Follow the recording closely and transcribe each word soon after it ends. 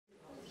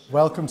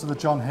Welcome to the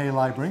John Hay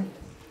Library.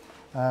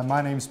 My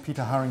name is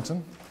Peter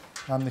Harrington.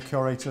 I'm the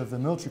curator of the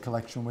military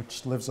collection,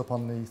 which lives up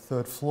on the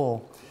third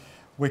floor,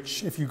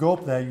 which, if you go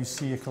up there, you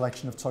see a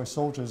collection of toy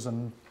soldiers,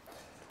 and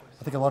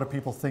I think a lot of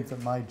people think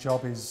that my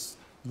job is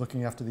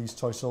looking after these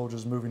toy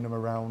soldiers, moving them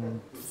around,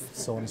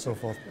 so on and so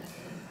forth.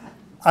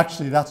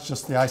 Actually, that's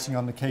just the icing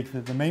on the cake.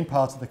 The main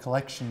part of the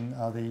collection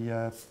are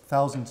the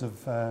thousands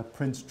of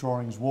prints,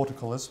 drawings,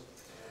 watercolours,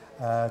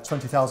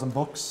 20,000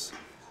 books,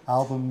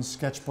 albums,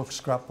 sketchbooks,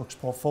 scrapbooks,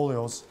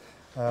 portfolios,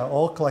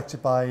 all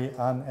collected by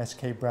Anne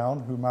S.K.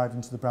 Brown, who married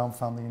into the Brown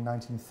family in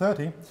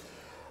 1930.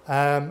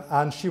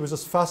 And she was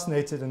just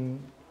fascinated and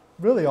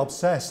really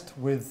obsessed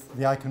with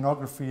the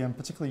iconography and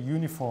particularly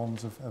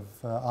uniforms of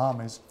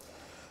armies.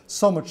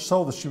 So much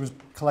so that she was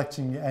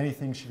collecting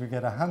anything she could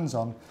get her hands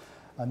on.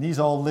 And these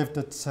all lived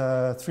at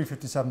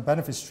 357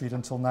 Benefit Street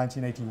until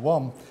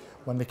 1981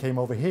 when they came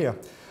over here.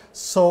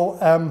 So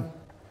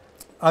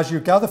as you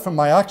gather from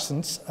my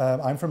accent,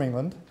 I'm from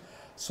England,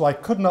 so I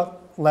could not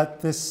let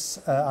this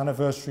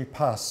anniversary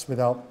pass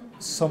without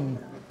some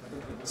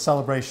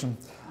celebration.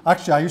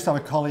 Actually, I used to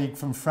have a colleague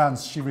from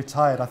France. She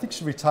retired. I think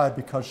she retired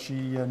because she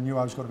knew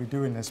I was going to be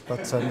doing this. But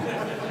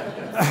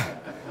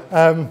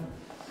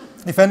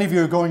if any of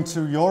you are going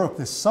to Europe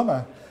this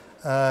summer,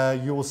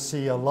 you will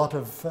see a lot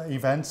of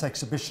events,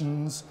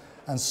 exhibitions,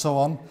 and so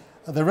on.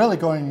 They're really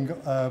going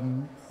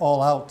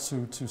all out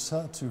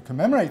to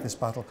commemorate this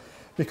battle,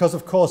 because,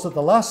 of course, at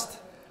the last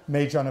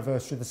major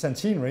anniversary, the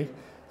centenary,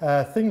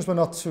 things were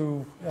not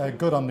too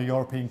good on the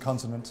European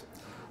continent.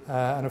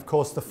 And of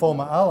course, the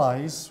former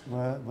allies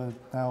were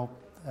now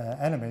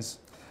enemies,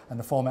 and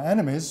the former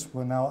enemies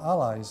were now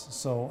allies.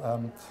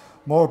 So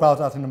more about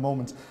that in a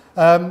moment.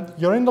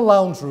 You're in the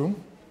lounge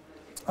room.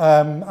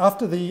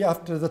 After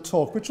the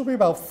talk, which will be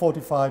about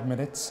 45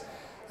 minutes,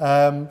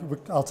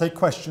 I'll take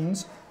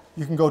questions.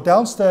 You can go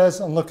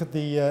downstairs and look at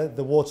the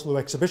Waterloo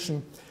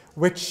exhibition,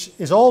 which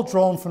is all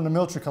drawn from the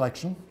military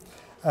collection.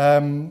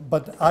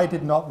 But I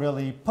did not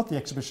really put the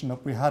exhibition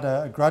up. We had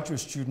a graduate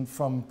student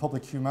from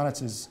Public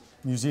Humanities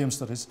Museum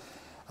Studies,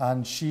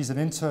 and she's an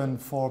intern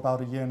for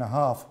about a year and a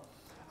half,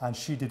 and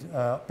she did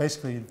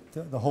basically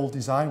the whole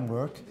design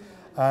work.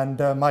 And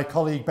my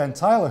colleague Ben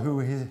Tyler, who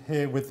is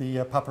here with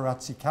the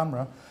paparazzi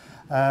camera,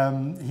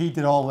 he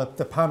did all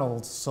the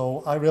panels,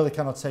 so I really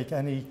cannot take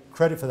any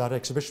credit for that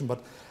exhibition,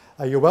 but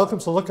you're welcome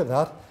to look at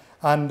that.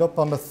 And up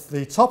on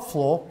the top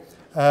floor,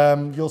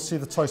 you'll see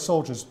the toy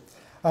soldiers.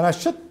 And I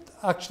should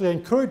actually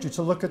encourage you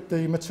to look at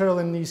the material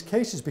in these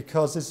cases,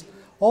 because there's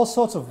all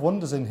sorts of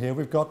wonders in here.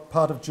 We've got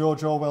part of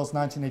George Orwell's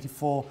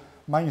 1984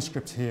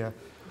 manuscript here.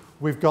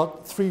 We've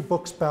got 3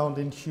 books bound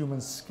in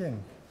human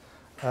skin.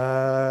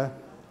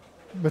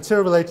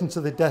 Material relating to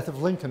the death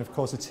of Lincoln, of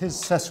course. It's his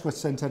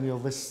sesquicentennial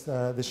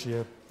this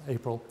year,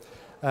 April.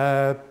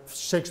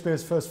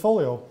 Shakespeare's first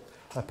folio,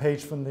 a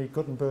page from the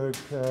Gutenberg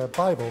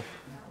Bible,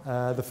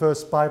 the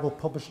first Bible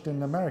published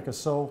in America.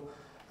 So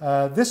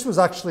this was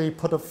actually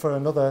put up for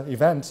another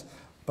event,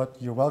 but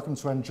you're welcome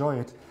to enjoy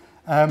it.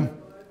 And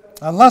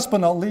last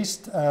but not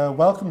least,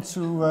 welcome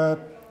to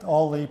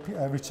all the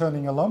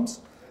returning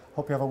alums.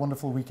 Hope you have a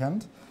wonderful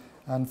weekend.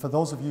 And for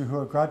those of you who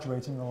are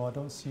graduating, although I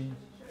don't see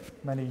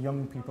many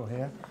young people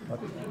here, but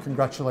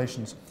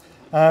congratulations.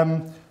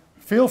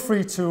 Feel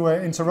free to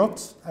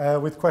interrupt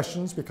with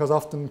questions, because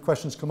often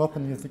questions come up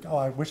and you think, oh,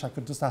 I wish I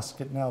could just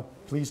ask it now.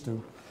 Please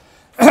do.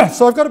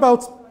 So I've got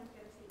about,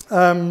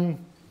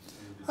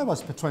 I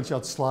must put 20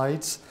 odd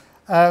slides.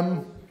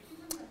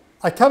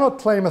 I cannot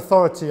claim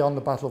authority on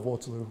the Battle of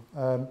Waterloo.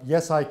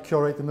 Yes, I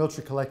curate the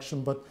military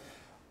collection,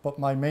 but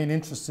my main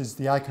interest is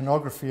the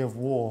iconography of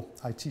war.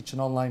 I teach an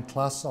online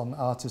class on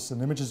artists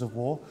and images of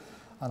war,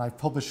 and I've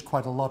published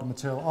quite a lot of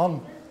material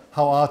on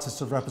how artists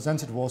have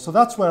represented war. So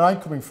that's where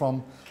I'm coming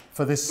from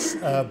for this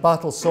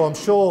battle. So I'm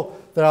sure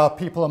there are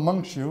people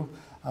amongst you.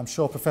 I'm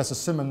sure Professor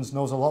Simmons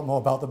knows a lot more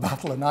about the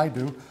battle than I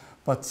do.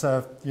 But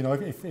you know,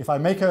 if I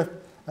make a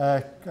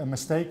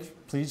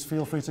mistake, please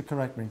feel free to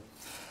correct me.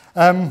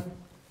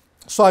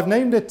 So I've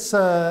named it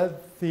The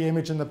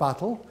Image in the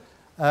Battle.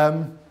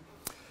 The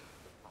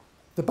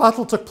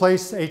battle took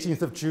place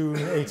 18th of June,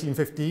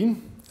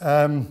 1815.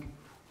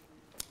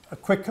 A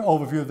quick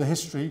overview of the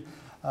history.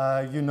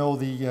 You know,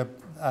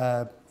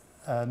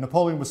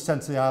 Napoleon was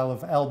sent to the Isle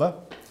of Elba,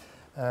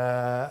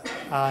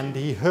 and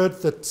he heard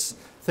that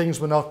things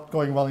were not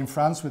going well in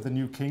France with the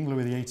new king,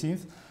 Louis XVIII,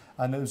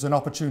 and it was an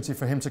opportunity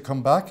for him to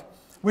come back,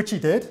 which he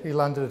did. He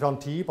landed at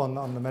Antibes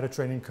on the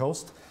Mediterranean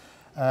coast.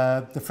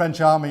 The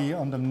French army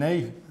under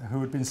Ney,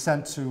 who had been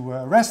sent to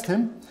arrest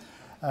him,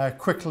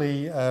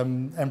 quickly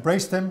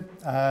embraced him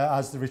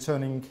as the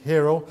returning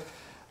hero.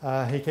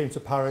 He came to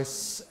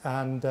Paris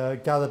and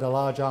gathered a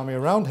large army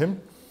around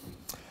him.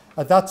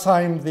 At that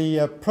time,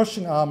 the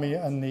Prussian army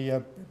and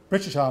the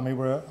British army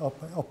were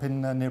up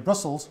in near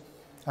Brussels,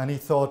 and he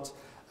thought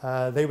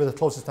they were the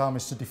closest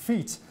armies to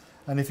defeat.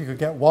 And if he could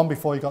get one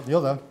before he got the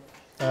other,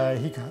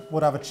 he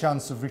would have a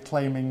chance of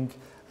reclaiming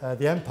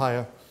the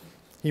empire.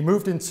 He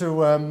moved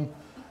into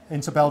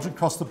Belgium,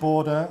 crossed the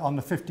border on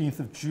the 15th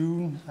of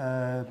June,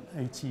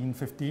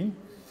 1815.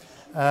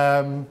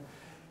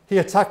 He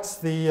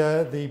attacked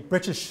the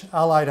British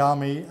Allied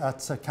army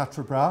at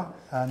Quatre Bras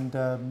and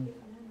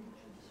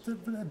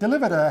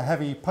delivered a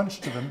heavy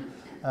punch to them,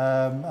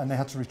 and they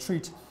had to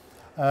retreat.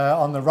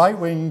 On the right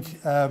wing,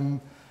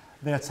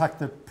 they attacked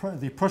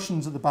the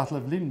Prussians at the Battle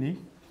of Ligny.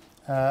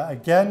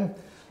 Again,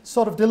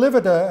 sort of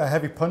delivered a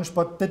heavy punch,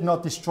 but did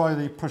not destroy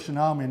the Prussian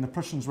army, and the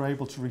Prussians were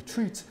able to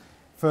retreat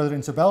further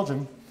into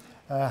Belgium.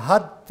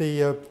 Had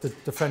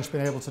the French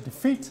been able to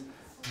defeat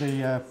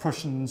the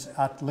Prussians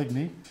at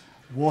Ligny,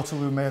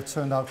 Waterloo may have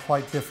turned out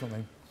quite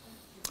differently.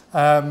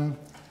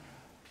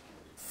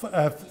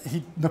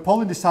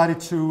 Napoleon decided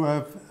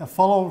to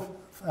follow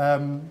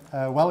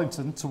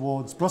Wellington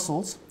towards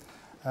Brussels.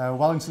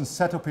 Wellington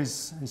set up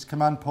his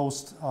command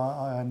post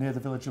near the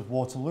village of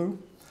Waterloo.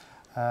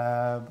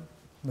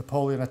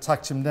 Napoleon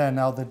attacked him there.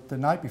 Now, the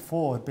night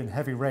before had been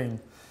heavy rain.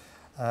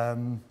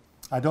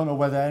 I don't know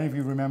whether any of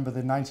you remember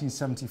the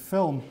 1970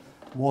 film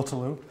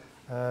Waterloo.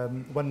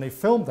 When they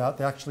filmed that,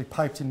 they actually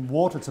piped in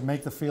water to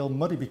make the field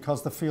muddy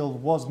because the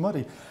field was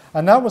muddy.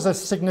 And that was a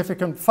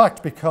significant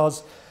fact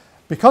because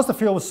the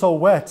field was so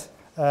wet,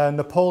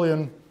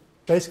 Napoleon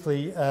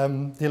basically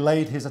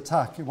delayed his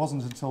attack. It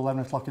wasn't until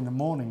 11 o'clock in the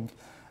morning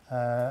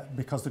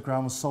because the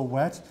ground was so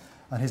wet.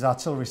 And his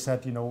artillery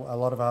said, you know, a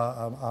lot of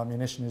our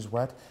ammunition is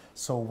wet,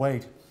 so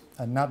wait.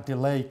 And that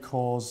delay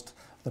caused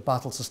the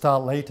battle to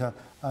start later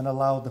and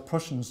allowed the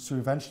Prussians to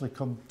eventually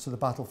come to the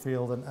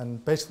battlefield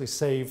and basically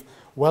save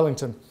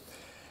Wellington.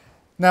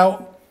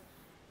 Now,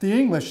 the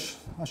English,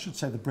 I should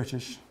say the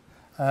British,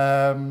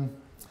 I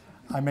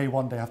may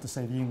one day have to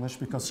say the English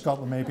because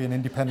Scotland may be an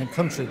independent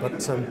country,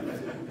 but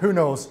who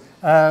knows.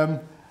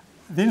 The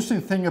interesting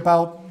thing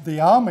about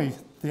the army,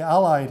 the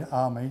Allied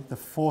army, the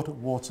fort at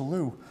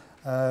Waterloo,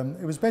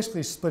 it was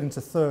basically split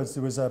into thirds.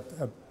 There was a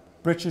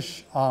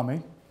British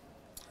army,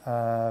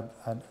 a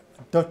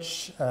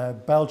Dutch,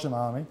 Belgian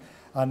army,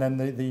 and then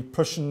the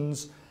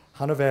Prussians,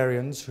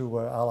 Hanoverians, who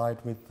were allied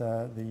with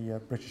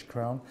the British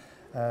Crown,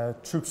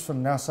 troops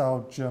from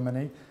Nassau,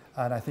 Germany,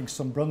 and I think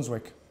some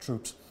Brunswick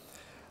troops.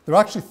 There were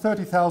actually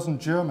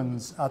 30,000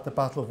 Germans at the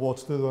Battle of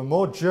Waterloo. There were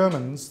more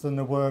Germans than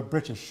there were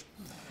British.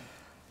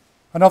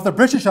 And of the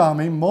British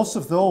army, most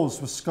of those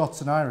were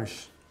Scots and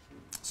Irish.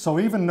 So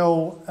even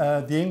though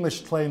the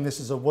English claim this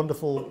is a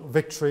wonderful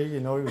victory, you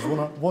know, it was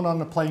won on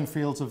the playing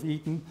fields of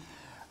Eton,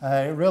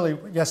 really,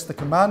 yes, the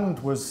command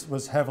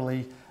was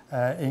heavily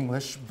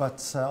English,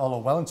 but although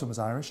Wellington was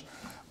Irish.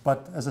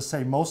 But as I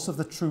say, most of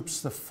the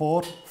troops that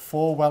fought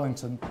for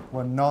Wellington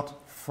were not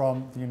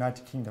from the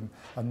United Kingdom,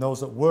 and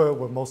those that were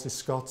mostly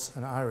Scots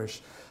and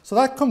Irish. So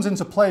that comes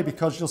into play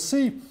because you'll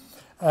see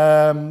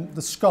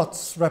the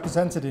Scots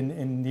represented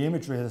in the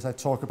imagery as I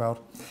talk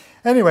about.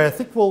 Anyway, I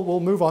think we'll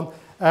move on.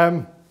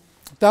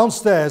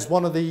 Downstairs,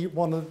 one of the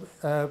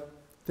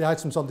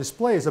items on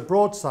display is a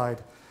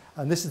broadside,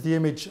 and this is the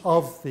image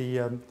of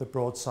the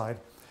broadside.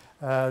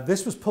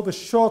 This was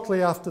published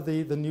shortly after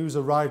the news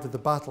arrived at the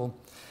battle.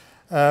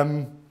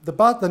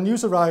 The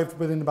news arrived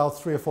within about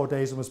 3 or 4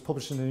 days and was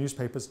published in the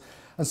newspapers,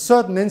 and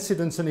certain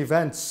incidents and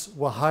events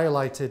were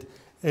highlighted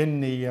in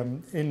the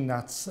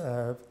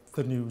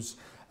news,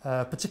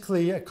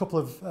 particularly a couple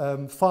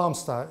of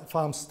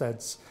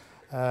farmsteads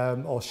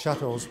or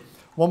chateaux.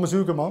 One was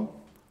Hougoumont,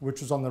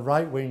 which was on the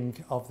right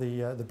wing of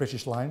the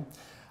British line.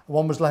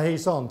 One was La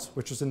Haisante,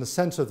 which was in the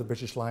centre of the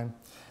British line,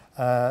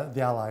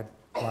 the Allied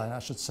line, I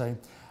should say.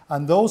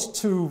 And those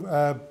two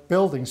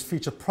buildings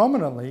feature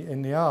prominently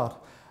in the art,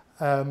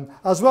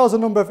 as well as a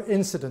number of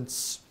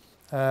incidents.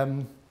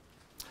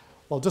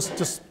 Well,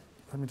 just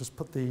let me just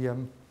put the.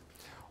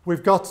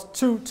 We've got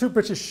two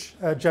British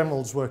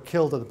generals were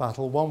killed at the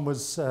battle. One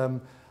was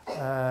one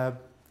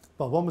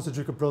was the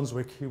Duke of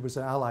Brunswick, who was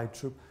an Allied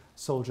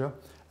soldier.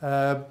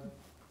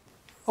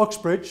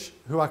 Uxbridge,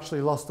 who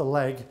actually lost a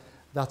leg,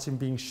 that's him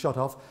being shot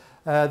off.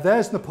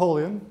 There's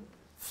Napoleon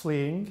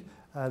fleeing.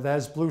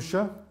 There's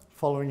Blucher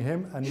following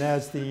him, and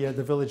there's the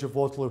village of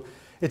Waterloo.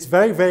 It's a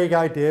very vague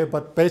idea,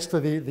 but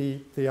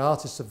basically the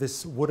artist of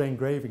this wood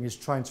engraving is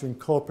trying to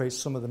incorporate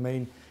some of the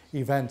main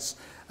events.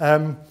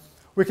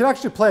 We can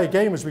actually play a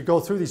game as we go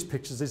through these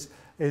pictures,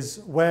 is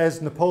where's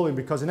Napoleon,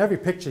 because in every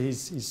picture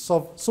he's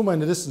somewhere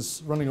in the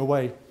distance running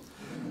away.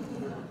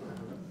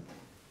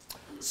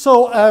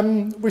 So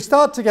we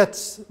start to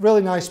get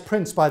really nice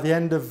prints by the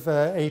end of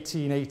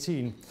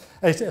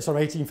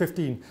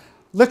 1815.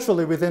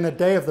 Literally within a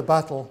day of the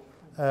battle,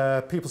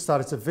 people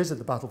started to visit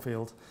the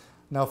battlefield.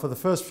 Now, for the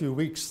first few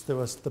weeks,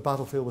 the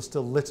battlefield was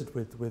still littered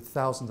with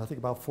thousands. I think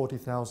about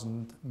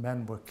 40,000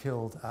 men were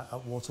killed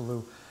at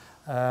Waterloo.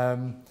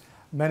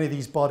 Many of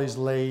these bodies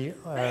lay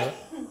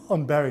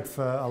unburied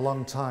for a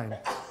long time.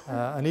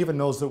 And even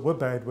those that were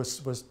buried,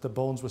 the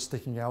bones were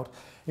sticking out.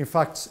 In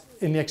fact,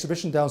 in the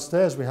exhibition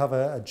downstairs, we have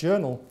a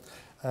journal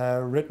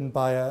written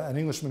by an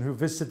Englishman who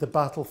visited the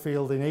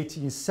battlefield in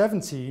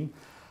 1817.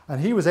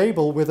 And he was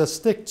able, with a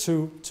stick,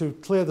 to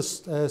clear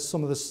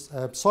some of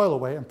the soil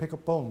away and pick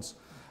up bones.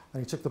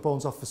 And he took the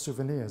bones off for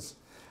souvenirs.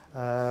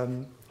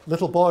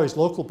 little boys,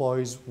 local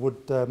boys,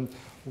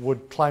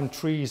 would climb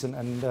trees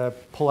and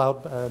pull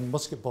out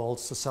musket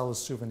balls to sell as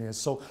souvenirs.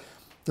 So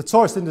the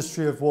tourist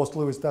industry of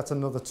Waterloo, that's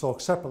another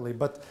talk separately,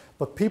 but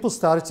people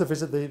started to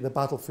visit the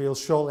battlefield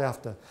shortly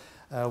after.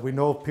 We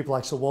know people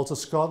like Sir Walter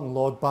Scott and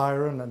Lord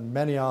Byron and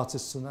many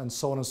artists and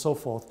so on and so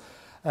forth.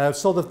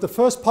 So the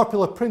first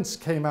popular prints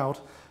came out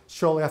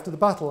shortly after the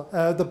battle.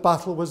 The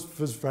battle was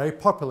very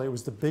popular. It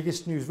was the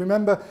biggest news.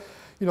 Remember,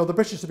 you know, the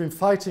British have been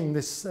fighting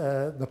this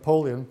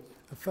Napoleon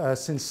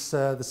since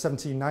the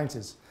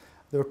 1790s.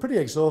 They were pretty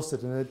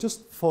exhausted, and they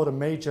just fought a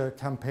major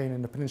campaign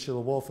in the Peninsular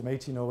War from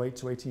 1808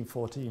 to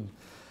 1814.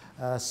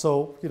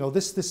 So, you know,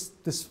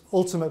 this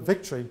ultimate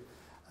victory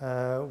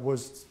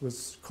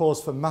was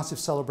cause for massive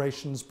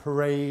celebrations,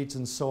 parades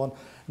and so on,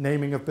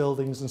 naming of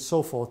buildings and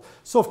so forth.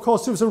 So of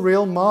course there was a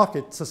real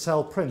market to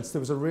sell prints,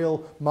 there was a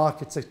real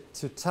market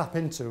to tap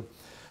into.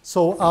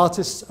 So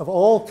artists of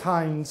all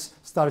kinds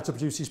started to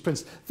produce these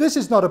prints. This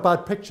is not a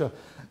bad picture.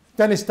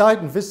 Denis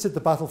Dighton visited the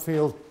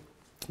battlefield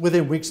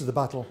within weeks of the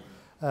battle.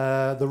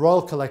 The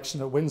Royal Collection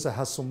at Windsor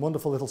has some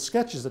wonderful little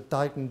sketches that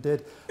Dighton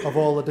did of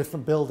all the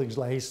different buildings,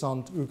 La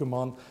Haye-Saint,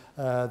 Hougoumont,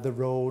 the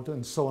road,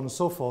 and so on and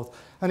so forth.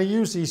 And he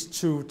used these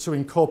to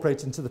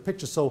incorporate into the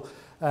picture. So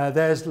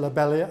there's La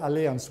Belle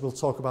Alliance, we'll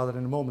talk about it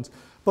in a moment.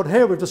 But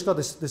here we've just got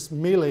this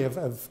melee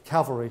of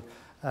cavalry.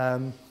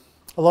 A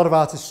lot of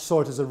artists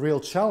saw it as a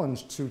real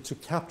challenge to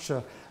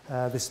capture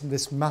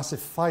this massive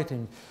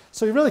fighting.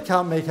 So you really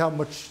can't make out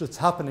much that's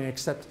happening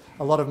except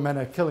a lot of men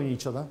are killing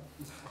each other.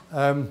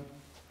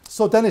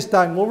 So Denis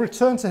Dighton, we'll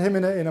return to him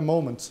in a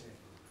moment.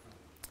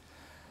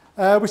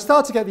 We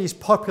start to get these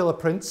popular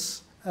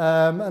prints,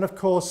 and of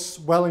course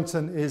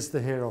Wellington is the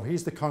hero.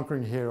 He's the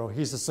conquering hero.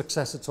 He's the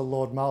successor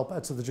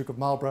to to the Duke of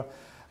Marlborough.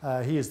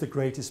 He is the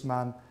greatest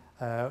man,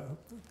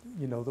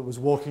 you know, that was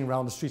walking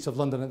around the streets of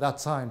London at that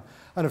time.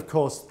 And of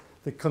course,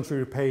 the country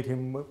repaid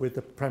him with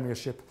the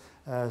premiership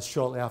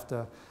shortly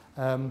after.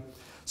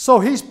 So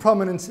he's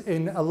prominent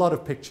in a lot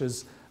of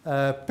pictures.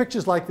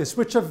 Pictures like this,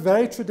 which are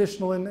very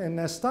traditional in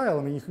their style.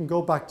 I mean, you can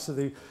go back to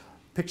the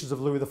pictures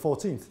of Louis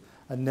XIV,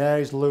 and there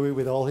is Louis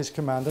with all his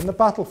command, and the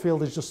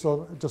battlefield is just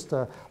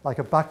like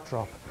a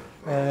backdrop.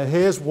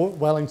 Here's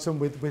Wellington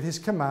with his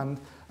command,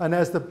 and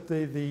there's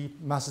the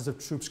masses of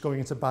troops going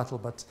into battle.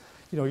 But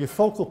you know, your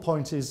focal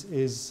point is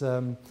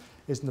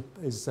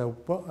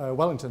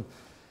Wellington.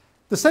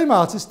 The same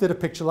artist did a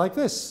picture like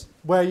this,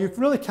 where you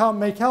really can't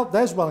make out,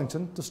 there's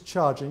Wellington just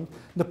charging.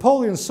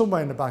 Napoleon's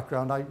somewhere in the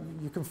background,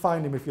 you can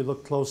find him if you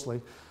look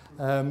closely.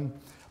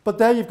 But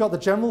there you've got the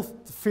general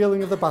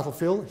feeling of the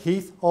battlefield.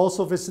 Heath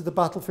also visited the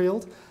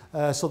battlefield,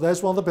 so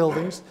there's one of the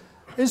buildings.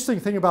 Interesting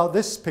thing about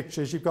this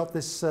picture is you've got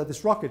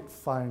this rocket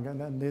firing,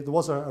 and there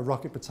was a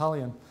rocket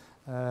battalion,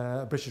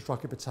 a British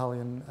rocket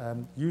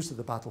battalion used at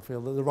the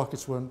battlefield. The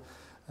rockets weren't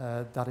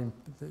that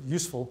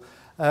useful.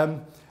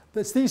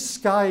 It's these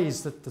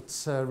skies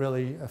that's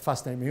really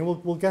fascinating me,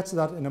 and we'll get to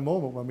that in a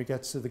moment when we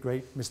get to the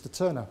great Mr.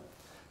 Turner.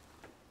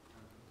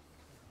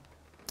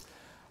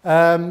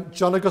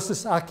 John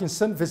Augustus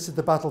Atkinson visited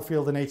the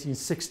battlefield in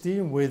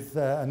 1816 with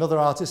another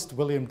artist,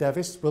 William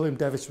Devis. William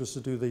Devis was to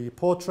do the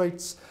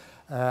portraits,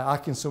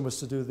 Atkinson was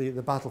to do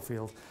the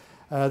battlefield.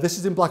 This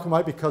is in black and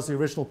white because the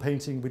original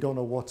painting, we don't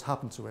know what's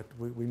happened to it.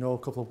 We know a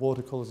couple of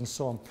watercolours and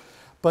so on.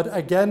 But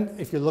again,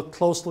 if you look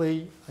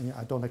closely, and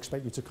I don't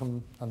expect you to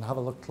come and have a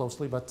look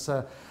closely, but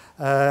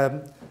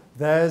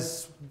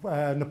there's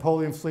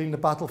Napoleon fleeing the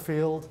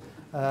battlefield.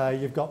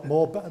 You've got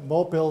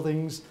more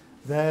buildings.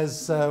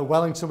 There's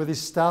Wellington with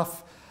his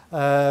staff.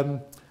 I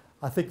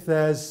think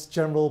there's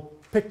General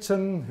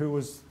Picton, who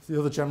was the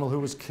other general who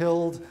was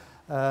killed.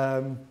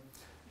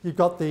 You've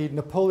got the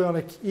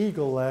Napoleonic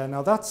eagle there.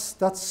 Now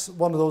that's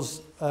one of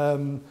those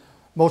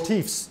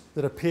motifs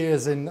that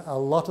appears in a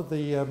lot of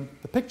the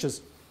pictures.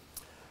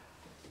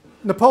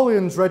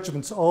 Napoleon's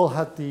regiments all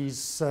had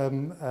these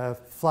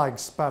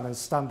flags, banners,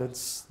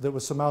 standards that were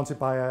surmounted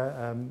by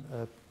a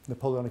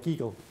Napoleonic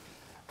eagle.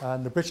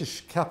 And the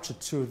British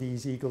captured 2 of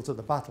these eagles at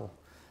the battle.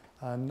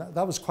 And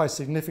that was quite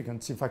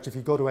significant. In fact, if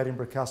you go to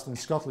Edinburgh Castle in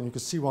Scotland, you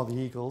could see one of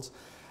the eagles.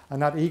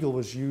 And that eagle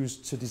was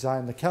used to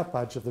design the cap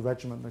badge of the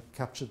regiment that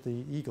captured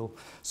the eagle.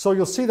 So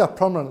you'll see that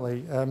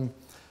prominently.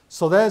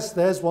 So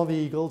there's one of the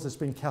eagles that's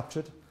been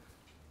captured.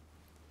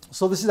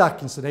 So this is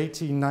Atkinson,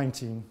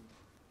 1819.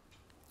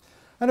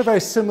 And a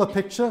very similar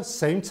picture,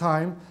 same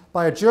time,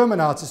 by a German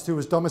artist who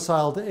was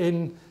domiciled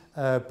in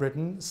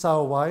Britain,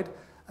 Sauerweid.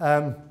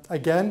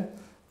 Again,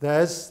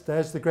 there's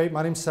the great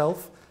man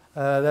himself.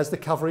 There's the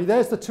cavalry.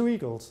 There's the 2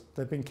 eagles.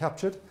 They've been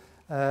captured.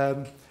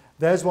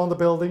 There's one of the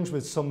buildings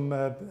with some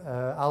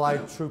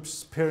Allied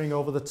troops peering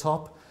over the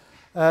top.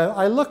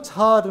 I looked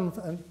hard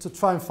to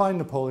try and find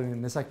Napoleon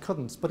in this. I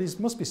couldn't, but he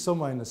must be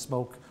somewhere in the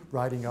smoke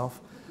riding off.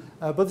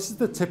 But this is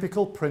the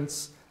typical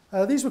prints.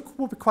 These would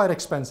be quite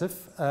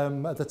expensive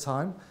at the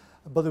time,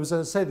 but there was,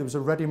 as I say, there was a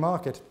ready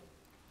market.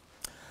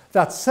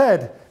 That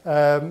said,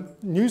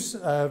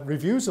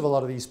 reviews of a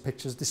lot of these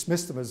pictures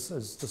dismissed them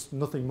as just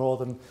nothing more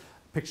than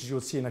pictures you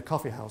would see in a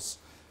coffee house.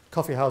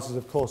 coffee houses,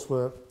 of course,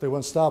 they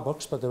weren't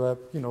Starbucks, but they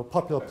were,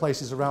 popular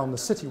places around the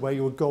city where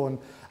you would go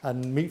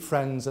and meet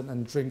friends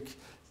and drink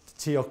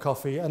tea or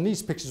coffee. And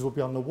these pictures would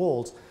be on the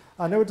walls.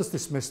 And they were just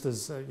dismissed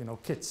as,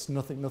 kits,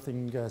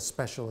 nothing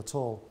special at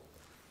all.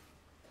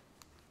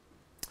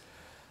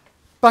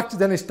 Back to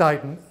Denis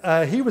Dighton.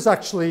 He was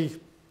actually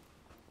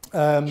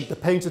the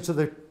painter to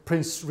the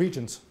Prince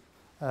Regent.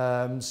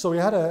 So he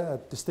had a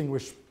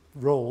distinguished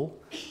role,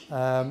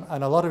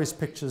 and a lot of his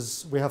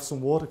pictures, we have some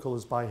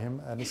watercolours by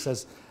him, and it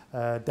says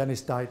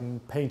Denis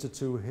Dighton, painter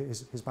to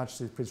His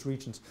Majesty the Prince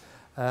Regent.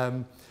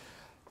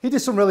 He did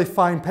some really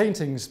fine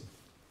paintings.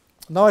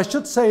 Now I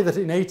should say that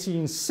in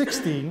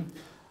 1816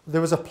 there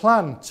was a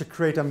plan to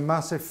create a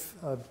massive,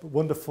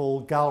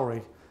 wonderful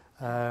gallery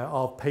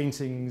of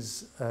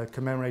paintings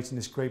commemorating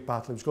this great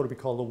battle. It was going to be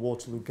called the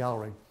Waterloo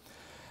Gallery.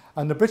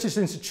 And the British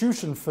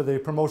Institution for the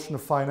Promotion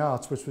of Fine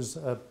Arts, which was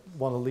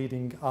one of the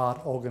leading art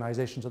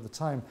organisations at the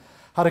time,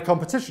 had a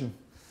competition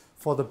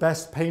for the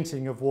best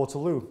painting of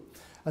Waterloo.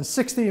 And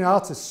 16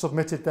 artists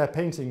submitted their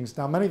paintings.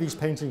 Now, many of these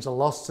paintings are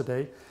lost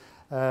today.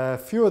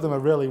 Few of them are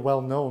really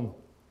well known.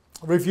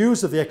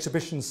 Reviews of the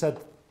exhibition said,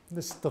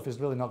 this stuff is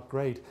really not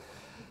great.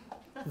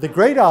 The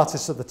great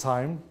artists at the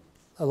time,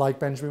 like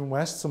Benjamin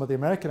West, some of the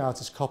American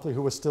artists, Copley,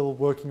 who were still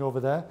working over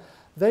there,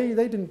 they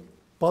didn't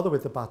bother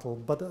with the battle,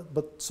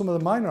 but some of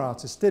the minor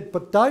artists did.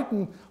 But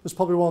Dighton was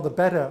probably one of the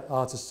better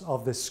artists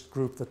of this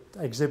group that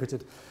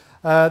exhibited.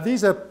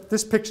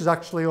 This picture is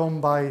actually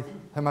owned by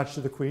Her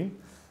Majesty the Queen.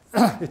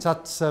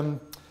 It's in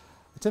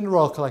the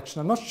Royal Collection.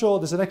 I'm not sure,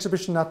 there's an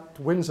exhibition at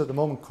Windsor at the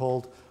moment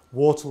called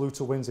Waterloo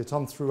to Windsor. It's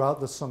on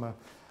throughout the summer,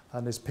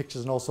 and there's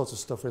pictures and all sorts of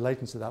stuff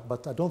relating to that,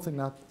 but I don't think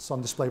that's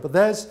on display. But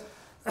there's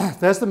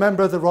the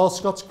member of the Royal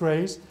Scots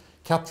Greys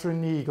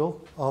capturing the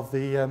eagle of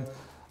the,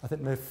 I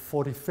think, the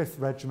 45th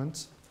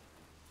Regiment.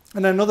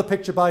 And then another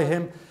picture by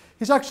him.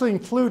 He's actually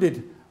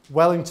included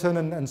Wellington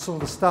and some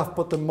of the staff,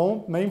 but the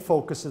main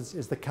focus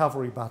is the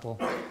cavalry battle.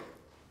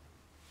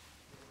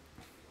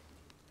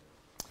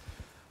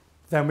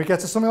 Then we get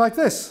to something like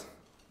this,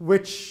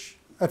 which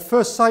at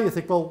first sight you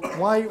think, well,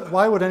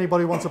 why would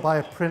anybody want to buy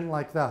a print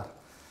like that?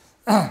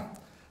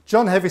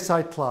 John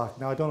Heaviside Clark.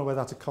 Now, I don't know whether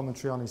that's a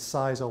commentary on his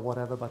size or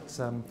whatever, but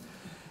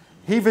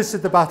he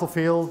visited the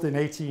battlefield in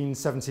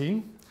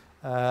 1817,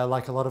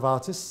 like a lot of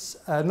artists.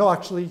 No,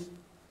 actually,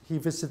 he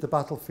visited the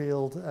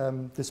battlefield.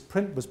 This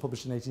print was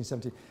published in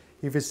 1870.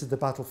 He visited the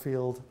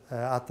battlefield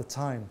at the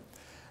time.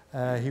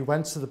 He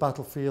went to the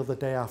battlefield the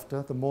day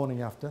after, the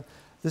morning after.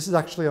 This is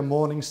actually a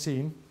morning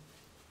scene,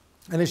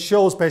 and it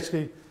shows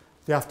basically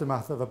the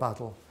aftermath of a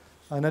battle.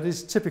 And it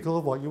is typical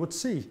of what you would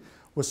see.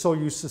 We're so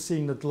used to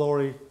seeing the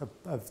glory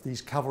of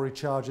these cavalry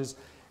charges.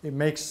 It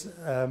makes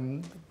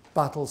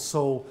battles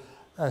so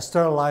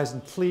sterilized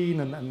and clean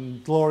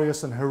and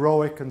glorious and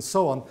heroic and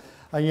so on.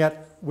 And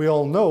yet we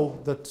all know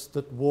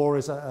that war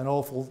is an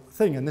awful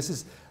thing. And this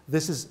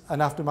is an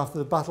aftermath of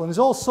the battle. And there's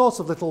all sorts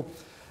of little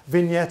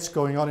vignettes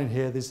going on in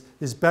here.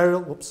 There's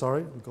burial, oops,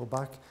 sorry, we'll go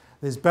back.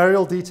 There's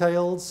burial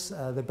details.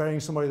 They're burying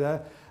somebody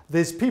there.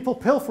 There's people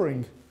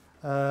pilfering.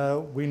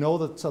 We know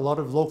that a lot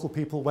of local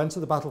people went to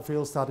the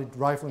battlefield, started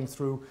rifling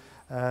through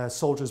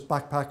soldiers'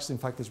 backpacks. In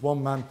fact, there's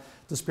one man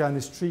just behind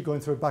this tree going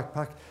through a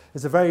backpack.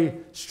 There's a very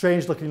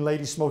strange-looking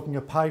lady smoking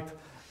a pipe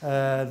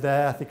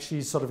there. I think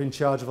she's sort of in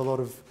charge of a lot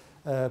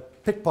of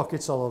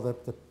pickpockets, or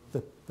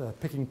the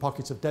picking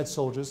pockets of dead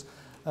soldiers.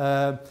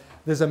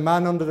 There's a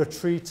man under a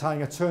tree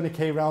tying a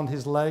tourniquet around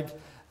his leg.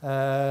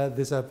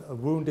 There's a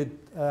wounded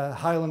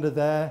Highlander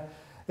there.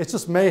 It's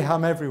just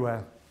mayhem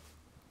everywhere.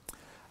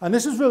 And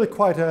this is really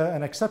quite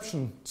an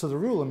exception to the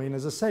rule. I mean,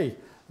 as I say,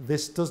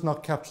 this does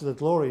not capture the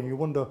glory, and you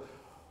wonder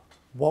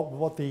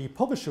what the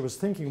publisher was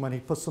thinking when he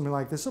put something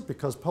like this up,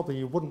 because probably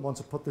you wouldn't want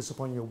to put this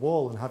up on your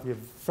wall and have your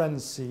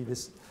friends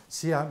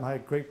see my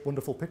great,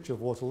 wonderful picture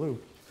of Waterloo.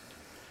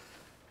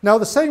 Now,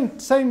 the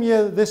same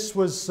year this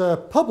was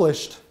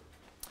published,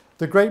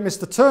 the great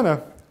Mr.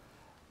 Turner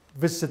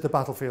visited the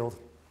battlefield.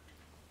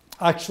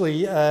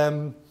 Actually,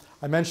 I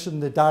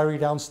mentioned the diary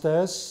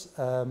downstairs.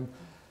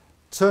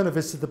 Turner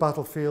visited the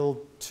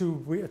battlefield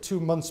 2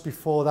 months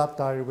before that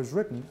diary was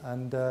written,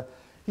 and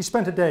he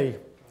spent a day.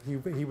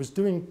 He was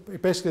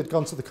basically had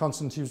gone to the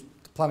continent. He was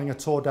planning a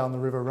tour down the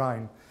River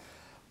Rhine.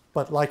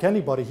 But like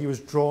anybody, he was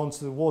drawn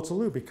to the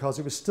Waterloo because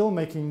it was still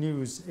making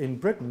news in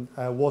Britain.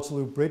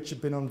 Waterloo Bridge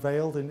had been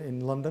unveiled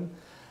in London,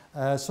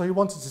 so he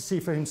wanted to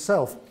see for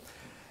himself.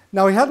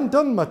 Now, he hadn't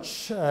done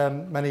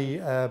many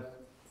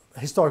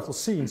historical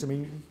scenes. I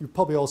mean, you've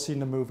probably all seen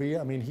the movie.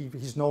 I mean,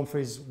 he's known for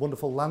his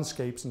wonderful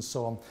landscapes and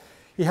so on.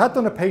 He had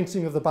done a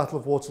painting of the Battle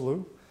of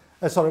Waterloo,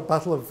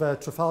 Battle of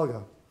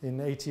Trafalgar in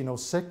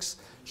 1806,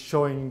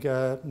 showing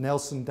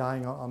Nelson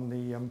dying on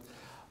the...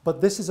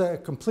 but this is a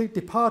complete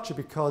departure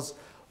because,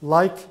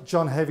 like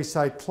John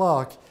Heaviside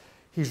Clark,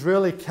 he's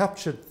really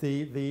captured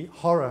the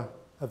horror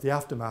of the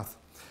aftermath.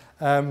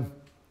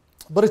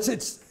 But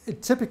it's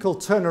typical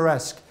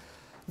Turneresque.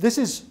 This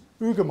is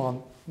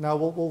Hougoumont. Now,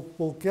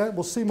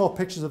 we'll see more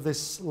pictures of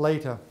this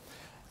later.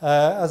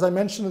 As I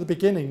mentioned at the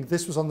beginning,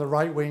 this was on the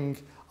right wing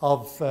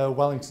of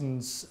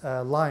Wellington's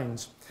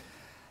lines.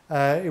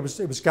 It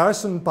was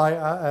garrisoned by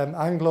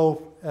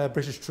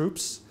Anglo-British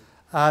troops,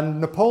 and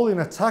Napoleon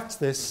attacked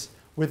this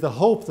with the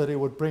hope that it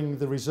would bring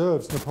the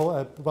reserves,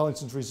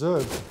 Wellington's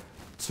reserves,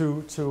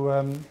 to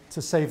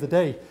save the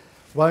day.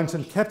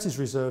 Wellington kept his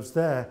reserves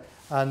there,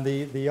 and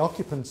the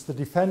occupants, the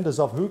defenders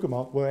of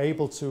Hougoumont, were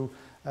able to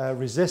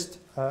resist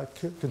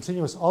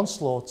continuous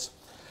onslaughts.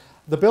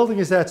 The building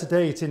is there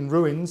today. It's in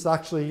ruins.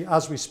 Actually,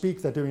 as we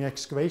speak, they're doing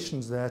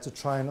excavations there to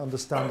try and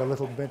understand a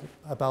little bit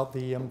about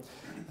the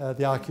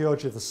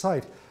archaeology of the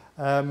site.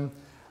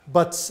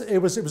 But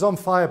it was on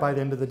fire by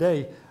the end of the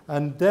day,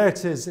 and there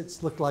it is.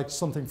 It's looked like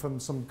something from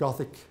some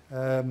Gothic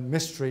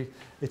mystery.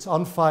 It's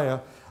on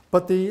fire,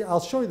 but I'll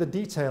show you the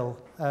detail.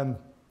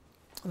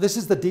 This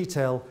is the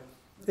detail.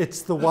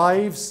 It's the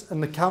wives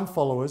and the camp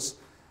followers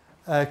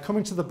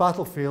coming to the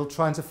battlefield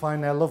trying to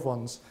find their loved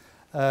ones.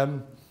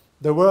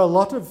 There were a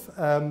lot of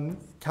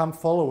camp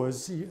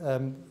followers,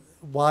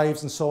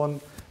 wives and so on,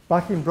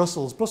 back in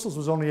Brussels. Brussels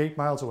was only 8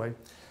 miles away.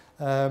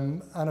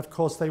 And of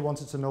course, they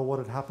wanted to know what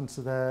had happened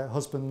to their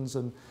husbands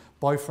and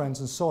boyfriends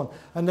and so on.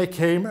 And they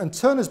came, and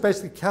Turner's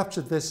basically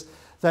captured this.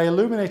 They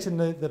illuminated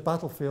the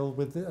battlefield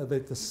with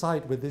the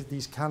site with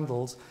these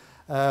candles.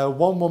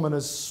 One woman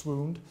has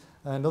swooned.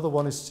 Another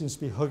one seems to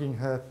be hugging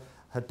her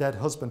dead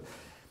husband.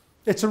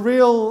 It's a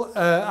real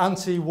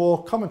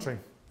anti-war commentary,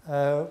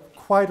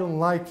 quite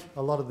unlike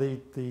a lot of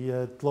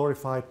the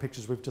glorified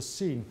pictures we've just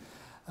seen.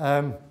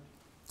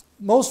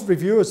 Most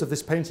reviewers of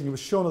this painting, it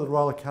was shown at the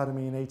Royal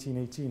Academy in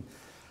 1818,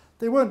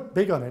 they weren't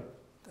big on it.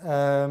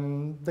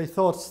 They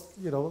thought,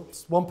 you know,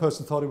 one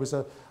person thought it was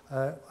I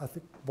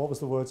think, what was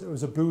the words? It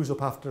was a booze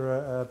up after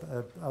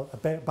a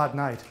bad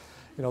night.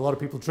 You know, a lot of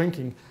people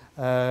drinking,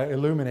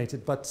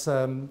 illuminated, but,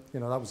 you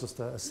know, that was just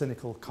a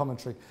cynical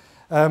commentary.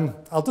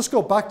 I'll just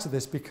go back to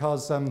this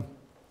because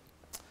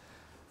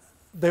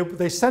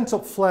they sent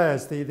up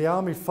flares. The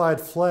army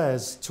fired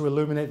flares to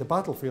illuminate the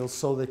battlefield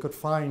so they could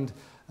find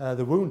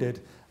the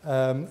wounded.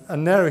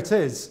 And there it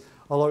is,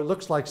 although it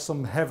looks like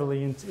some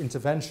heavily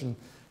intervention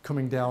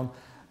coming down.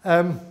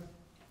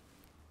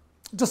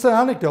 Just an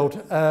anecdote,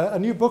 a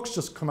new book's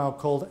just come out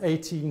called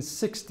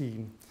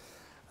 1816.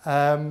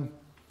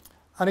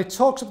 And it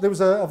talks, there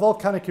was a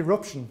volcanic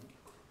eruption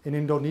in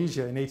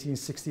Indonesia in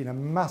 1816, a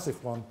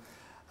massive one,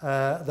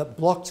 that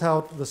blocked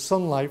out the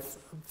sunlight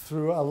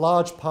through a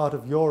large part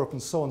of Europe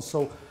and so on.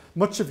 So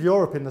much of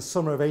Europe in the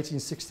summer of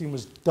 1816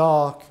 was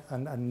dark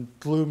and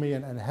gloomy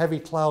and heavy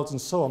clouds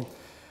and so on.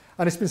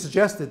 And it's been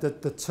suggested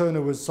that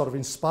Turner was sort of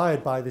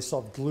inspired by this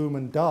sort of gloom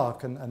and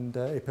dark, and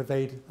it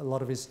pervaded a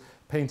lot of his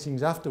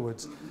paintings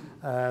afterwards.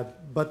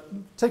 But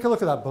take a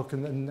look at that book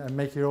and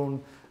make your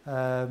own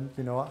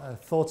you know,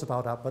 thoughts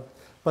about that.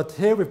 But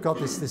here we've got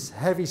this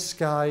heavy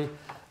sky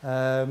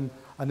and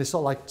this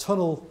sort of like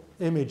tunnel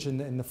image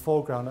in the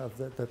foreground of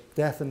the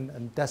death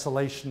and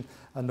desolation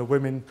and the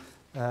women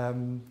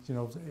you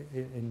know,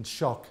 in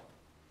shock.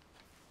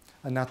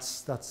 And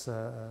that's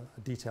a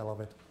detail of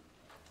it.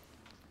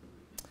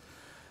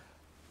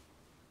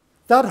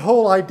 That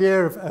whole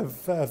idea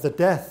of the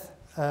death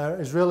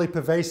is really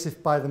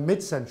pervasive by the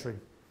mid-century.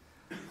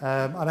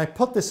 And I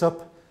put this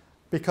up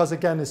because,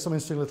 again, there's some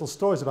interesting little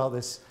stories about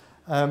this.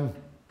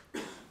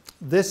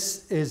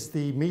 This is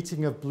the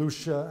meeting of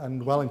Blucher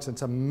and Wellington.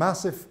 It's a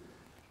massive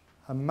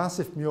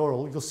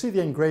mural. You'll see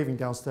the engraving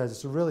downstairs.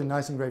 It's a really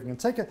nice engraving. And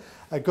take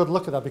a good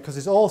look at that because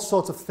there's all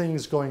sorts of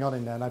things going on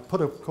in there. And I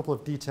put a couple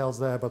of details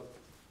there, but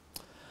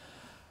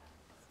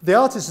the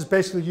artist has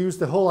basically used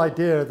the whole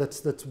idea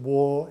that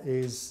war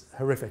is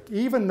horrific.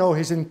 Even though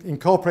he's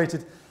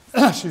incorporated,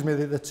 excuse me,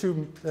 the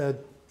two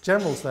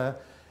generals there,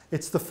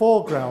 it's the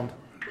foreground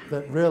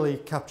that really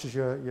captures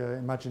your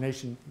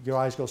imagination. Your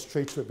eyes go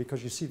straight to it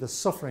because you see the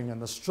suffering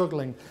and the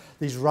struggling,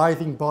 these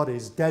writhing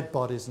bodies, dead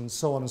bodies, and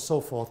so on and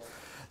so forth.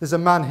 There's a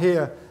man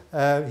here,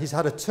 he's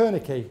had a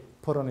tourniquet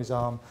put on his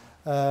arm.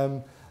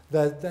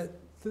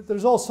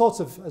 There's all sorts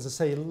of, as I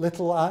say,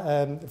 little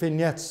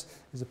vignettes.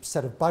 There's a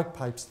set of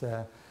bagpipes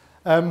there.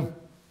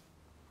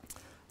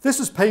 This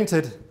was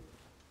painted,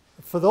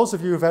 for those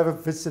of you who've ever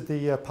visited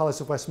the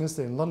Palace of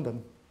Westminster in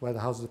London, where the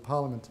Houses of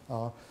Parliament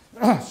are,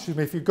 excuse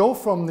me, if you go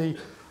from to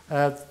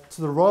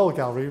the Royal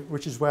Gallery,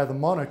 which is where the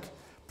monarch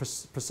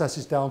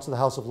processes down to the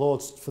House of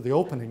Lords for the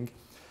opening,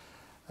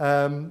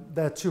 there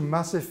are two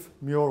massive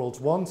murals.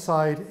 One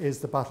side is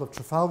the Battle of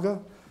Trafalgar,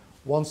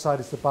 one side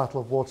is the Battle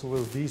of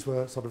Waterloo. These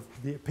were sort of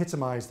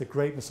epitomised the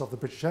greatness of the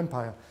British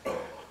Empire.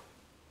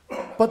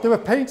 But they were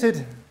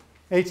painted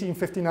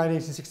 1859,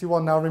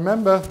 1861. Now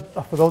remember,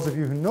 for those of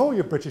you who know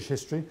your British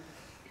history,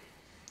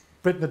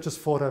 Britain had just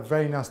fought a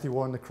very nasty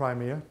war in the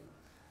Crimea.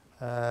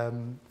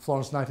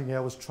 Florence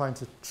Nightingale was trying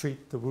to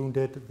treat the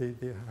wounded,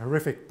 the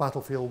horrific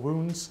battlefield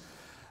wounds.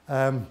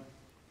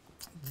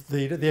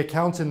 The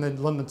account in the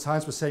London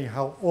Times was saying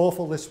how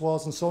awful this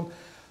was and so on.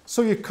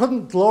 So you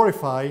couldn't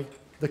glorify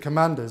the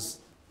commanders.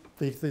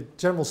 The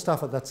general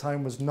staff at that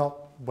time was not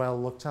well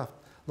looked at.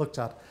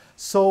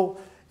 So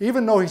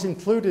even though he's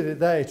included it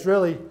there, it's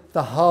really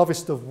the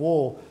harvest of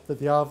war that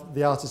the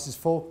artist is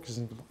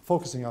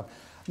focusing on.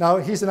 Now,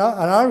 he's an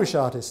Irish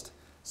artist,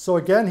 So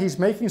again, he's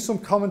making some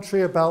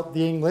commentary about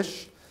the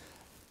English,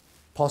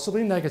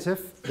 possibly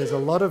negative. There's a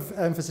lot of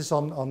emphasis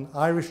on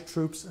Irish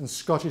troops and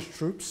Scottish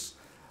troops.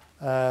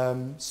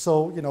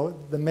 So, you know,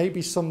 there may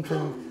be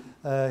something,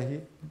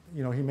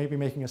 he may be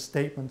making a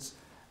statement,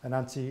 an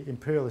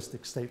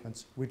anti-imperialistic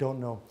statement. We don't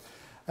know.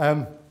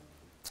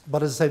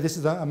 But as I say, this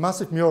is a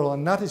massive mural,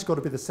 and that is going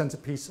to be the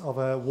centerpiece of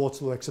a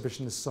Waterloo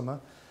exhibition this summer.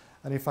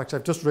 And in fact,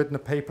 I've just written a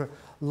paper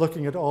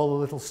looking at all the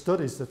little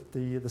studies, that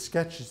the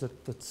sketches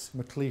that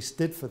Maclise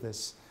did for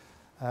this.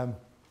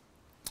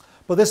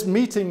 But this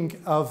meeting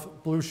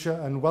of Blucher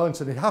and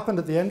Wellington, it happened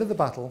at the end of the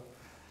battle.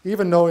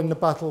 Even though in the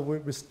battle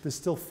there's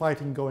still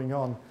fighting going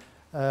on.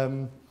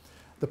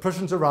 The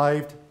Prussians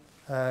arrived,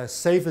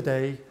 saved the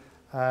day,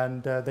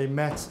 and they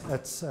met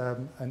at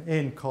an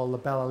inn called La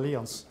Belle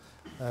Alliance,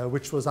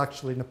 which was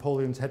actually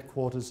Napoleon's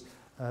headquarters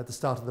at the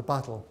start of the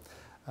battle.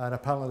 And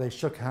apparently they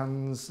shook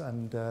hands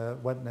and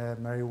went their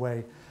merry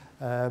way.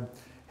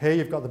 Here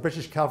you've got the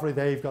British cavalry,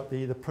 there you've got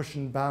the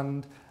Prussian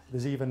band.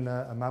 There's even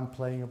a man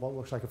playing what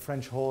looks like a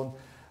French horn.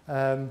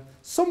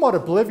 Somewhat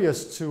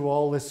oblivious to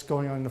all this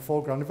going on in the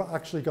foreground. We've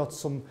actually got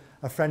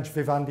a French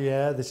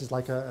vivandière. This is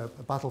like a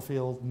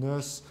battlefield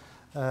nurse.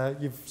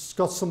 You've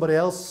got somebody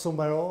else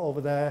somewhere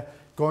over there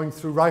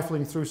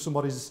rifling through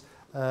somebody's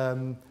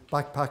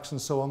backpacks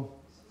and so on.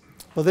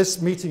 But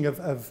this meeting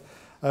of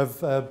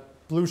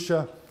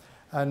Blucher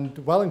and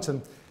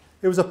Wellington,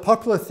 it was a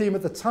popular theme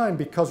at the time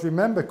because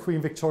remember,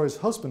 Queen Victoria's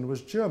husband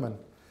was German.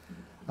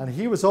 And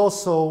he was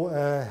also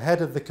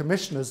head of the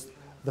commissioners,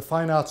 the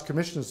fine arts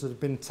commissioners that had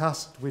been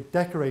tasked with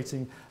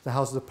decorating the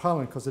Houses of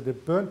Parliament because it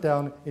had burnt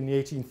down in the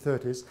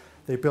 1830s.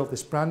 They built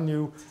this brand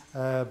new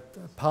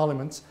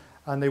parliament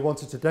and they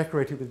wanted to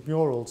decorate it with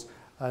murals.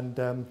 And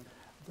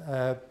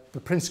the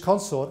Prince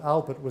Consort,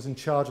 Albert, was in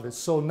charge of it.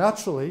 So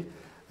naturally,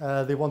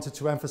 they wanted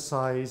to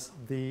emphasize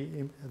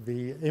the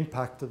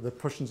impact that the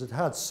Prussians had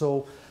had.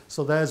 So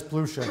there's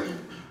Blucher.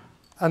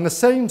 And the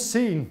same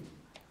scene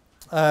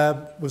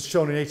was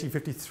shown in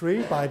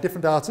 1853 by a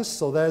different artist.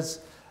 So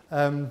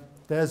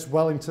there's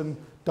Wellington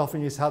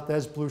doffing his hat,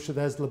 there's Blucher,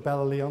 there's La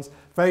Belle Alliance.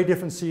 Very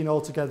different scene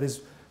altogether.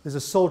 There's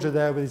a soldier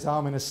there with his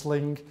arm in a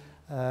sling.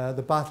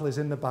 The battle is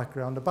in the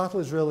background. The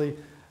battle is really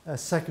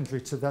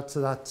secondary to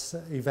that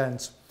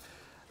event.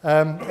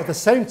 At the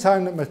same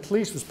time that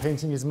Maclise was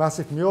painting his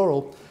massive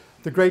mural,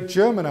 the great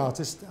German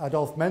artist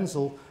Adolf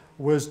Menzel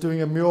was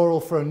doing a mural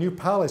for a new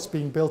palace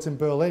being built in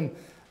Berlin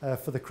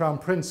for the Crown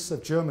Prince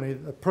of Germany,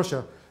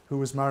 Prussia, who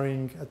was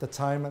marrying at the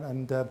time,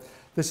 and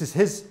this is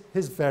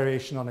his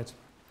variation on it.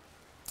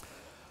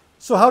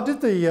 So how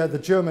did the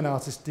German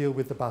artist deal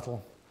with the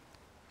battle?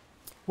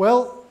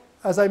 Well,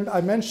 as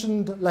I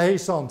mentioned, La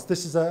Haye-Sainte,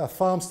 this is a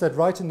farmstead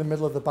right in the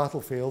middle of the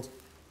battlefield.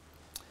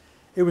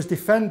 It was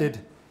defended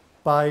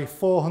by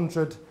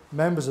 400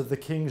 members of the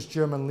King's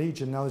German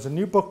Legion. Now, there's a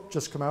new book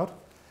just come out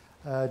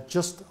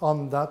just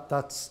on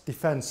that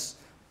defense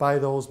by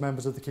those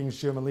members of the King's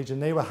German Legion.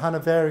 They were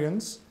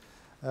Hanoverians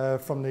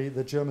from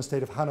the German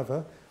state of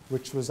Hanover,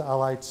 which was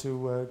allied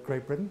to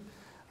Great Britain.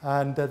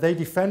 And they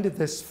defended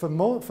this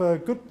for a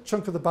good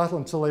chunk of the battle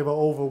until they were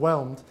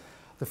overwhelmed.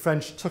 The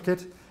French took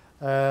it,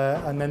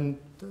 and then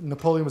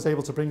Napoleon was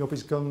able to bring up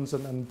his guns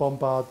and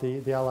bombard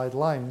the Allied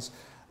lines.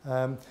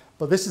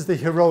 But this is the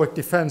heroic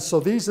defense.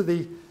 So these are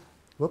the,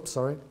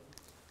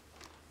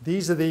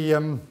 these are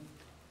the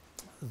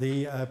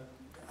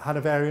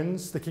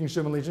Hanoverians, the King's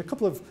German Legion, a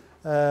couple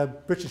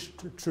of British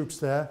troops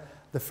there.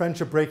 The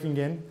French are breaking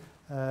in,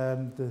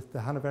 the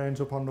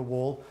Hanoverians up on the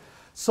wall.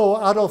 So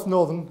Adolf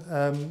Northern,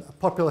 a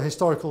popular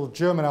historical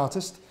German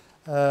artist,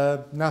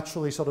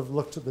 naturally sort of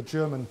looked at the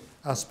German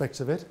aspects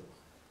of it.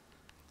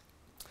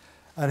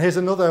 And here's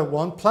another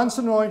one.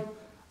 Plancenoy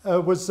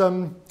was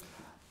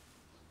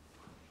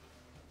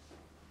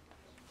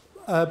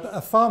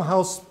a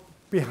farmhouse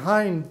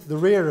behind the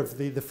rear of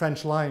the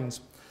French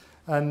lines.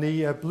 And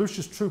the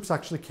Blucher's troops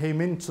actually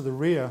came into the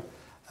rear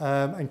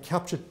and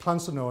captured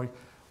Plancenoy,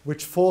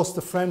 which forced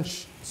the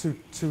French to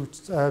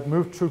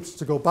move troops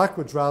to go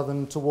backwards rather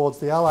than towards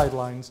the Allied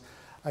lines,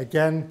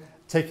 again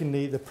taking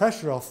the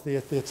pressure off the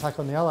attack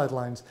on the Allied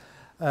lines.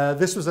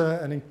 This was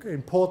an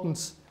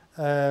important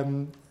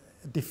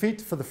defeat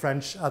for the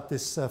French at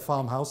this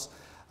farmhouse,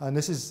 and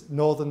this is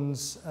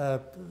Northern's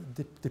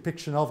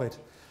depiction of it.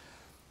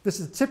 This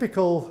is a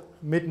typical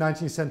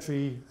mid-19th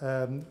century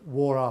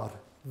war art,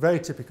 very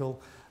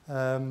typical.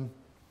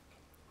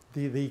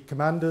 The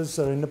commanders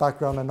are in the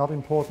background are not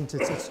important.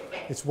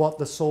 It's what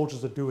the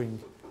soldiers are doing.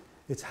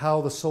 It's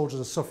how the soldiers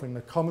are suffering.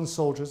 The common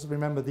soldiers,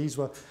 remember these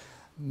were,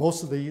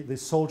 most of the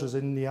soldiers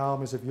in the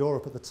armies of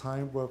Europe at the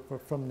time were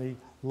from the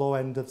low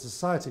end of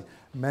society.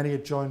 Many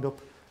had joined up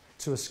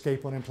to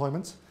escape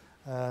unemployment.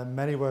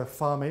 Many were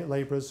farm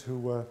labourers who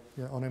were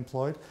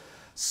unemployed.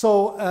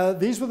 So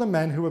these were the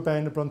men who were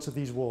bearing the brunt of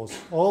these wars.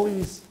 All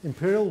these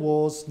imperial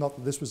wars, not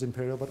that this was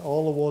imperial, but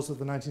all the wars of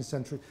the 19th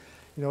century,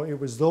 it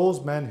was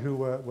those men who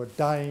were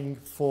dying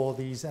for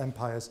these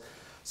empires.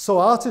 So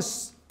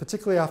artists,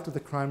 particularly after the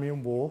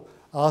Crimean War,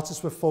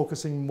 artists were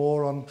focusing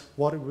more on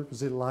what it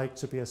was like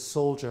to be a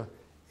soldier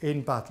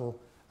in battle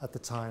at the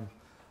time.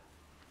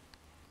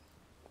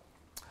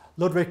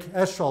 Ludwig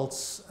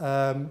Escholt's,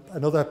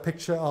 another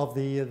picture of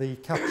the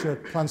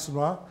captured Planches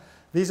Noires.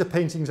 These are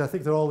paintings, I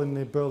think they're all in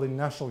the Berlin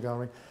National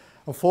Gallery.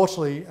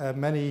 Unfortunately,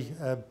 many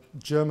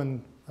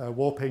German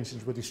war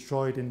paintings were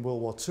destroyed in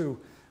World War II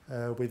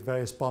with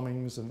various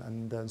bombings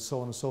and so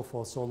on and so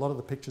forth. So a lot of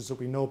the pictures that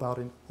we know about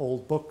in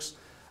old books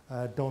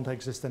don't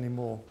exist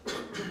anymore.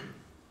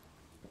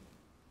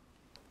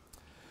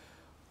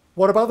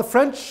 What about the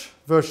French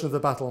version of the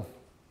battle?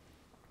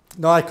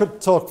 Now, I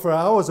could talk for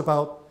hours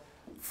about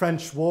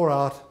French war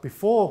art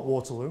before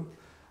Waterloo.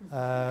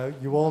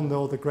 You all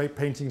know the great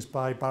paintings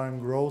by Baron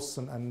Gros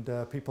and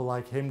people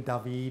like him,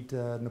 David,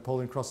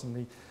 Napoleon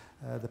crossing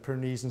the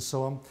Pyrenees and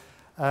so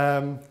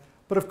on.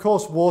 But of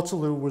course,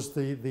 Waterloo was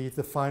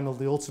the final,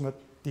 the ultimate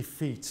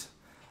defeat.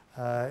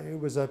 It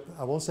was I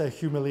won't say a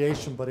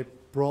humiliation, but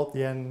it brought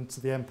the end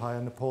to the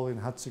empire. Napoleon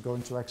had to go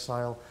into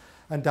exile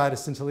and died at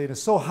St. Helena.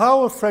 So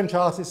how have French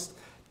artists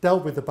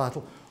dealt with the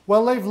battle?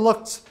 Well, they've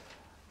looked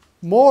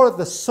more at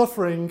the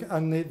suffering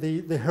and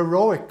the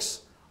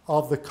heroics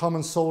of the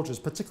common soldiers,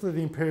 particularly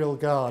the Imperial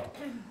Guard,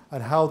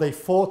 and how they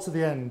fought to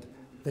the end.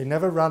 They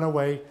never ran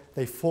away,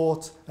 they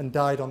fought and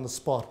died on the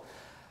spot.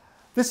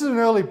 This is an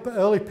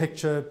early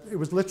picture. It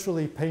was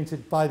literally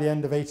painted by the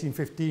end of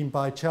 1815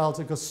 by Charles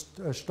Auguste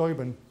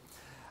Steuben.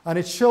 And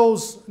it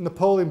shows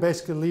Napoleon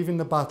basically leaving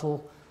the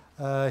battle.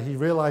 He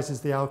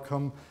realizes the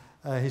outcome.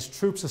 His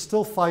troops are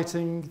still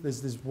fighting.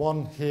 There's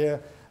one here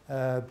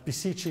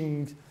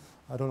beseeching,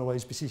 I don't know why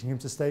he's beseeching him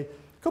to stay.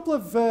 A couple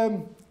of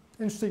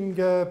interesting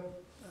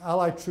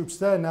Allied troops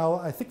there now.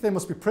 I think they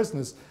must be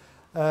prisoners.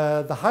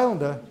 The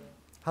Highlander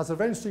has a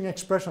very interesting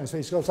expression on his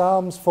face. He's got his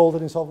arms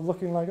folded and sort of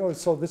looking like, oh,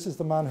 so this is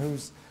the man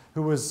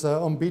who was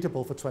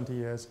unbeatable for 20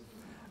 years.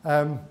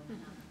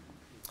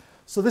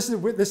 So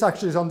this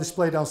actually is on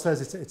display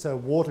downstairs. It's a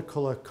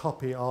watercolor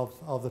copy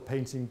of the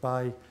painting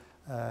by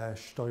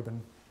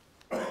Steuben.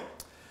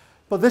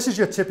 But this is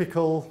your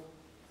typical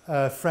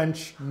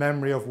French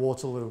memory of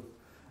Waterloo.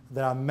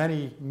 There are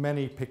many,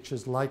 many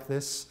pictures like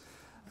this.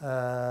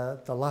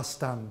 The Last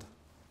Stand.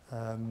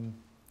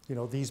 You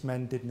know, these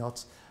men did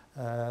not.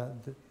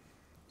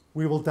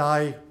 We will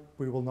die,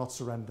 we will not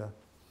surrender.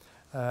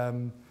 A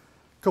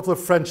couple of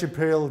French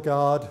Imperial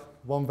Guard,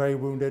 one very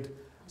wounded,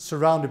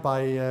 surrounded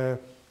by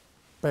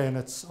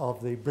bayonets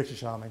of the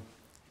British Army.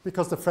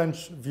 Because the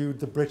French viewed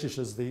the British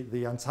as the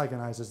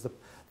antagonizers.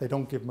 They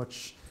don't give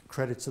much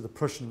credit to the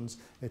Prussians.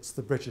 It's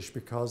the British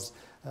because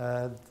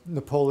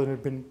Napoleon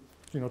had been,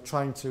 you know,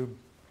 trying to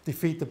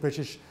defeat the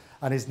British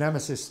and his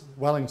nemesis,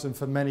 Wellington,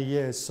 for many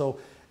years. So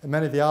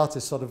many of the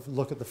artists sort of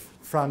look at the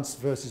France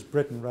versus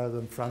Britain rather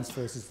than France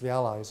versus the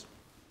Allies.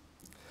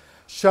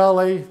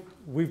 Charlet,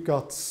 we've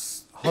got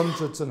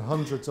hundreds and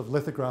hundreds of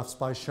lithographs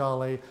by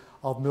Charlet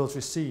of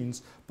military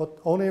scenes, but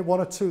only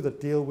one or two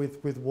that deal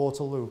with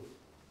Waterloo.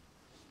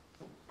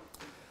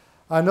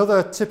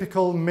 Another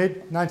typical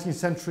mid-19th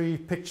century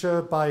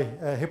picture by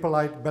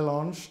Hippolyte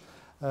Belange,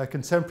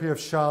 contemporary of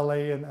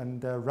Charlet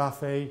and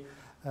Raffet,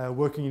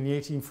 working in the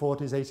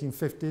 1840s,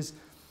 1850s.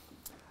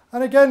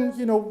 And again,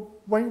 you know,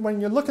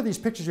 when you look at these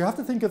pictures, you have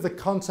to think of the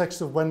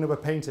context of when they were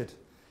painted.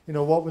 You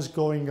know, what was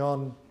going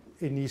on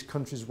in these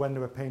countries when they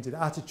were painted,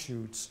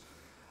 attitudes.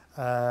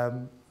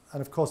 And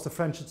of course, the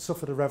French had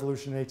suffered a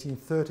revolution in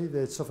 1830, they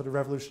had suffered a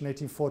revolution in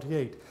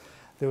 1848.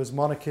 There was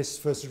monarchists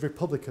versus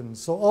republicans.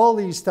 So all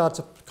these start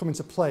to come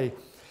into play.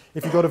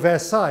 If you go to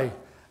Versailles,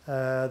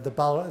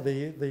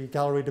 the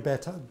Galerie de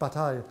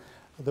Bataille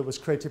that was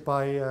created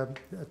by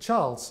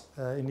Charles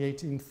in the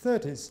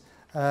 1830s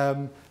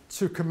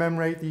to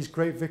commemorate these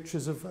great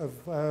victories of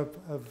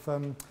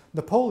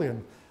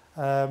Napoleon.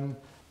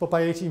 But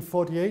by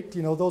 1848,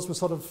 you know, those were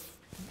sort of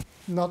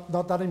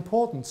not that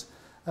important.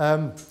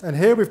 And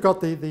here we've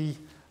got the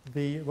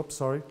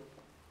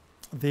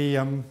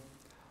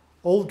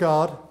Old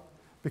Guard,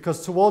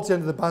 because towards the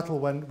end of the battle,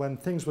 when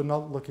things were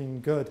not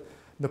looking good,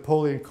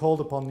 Napoleon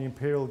called upon the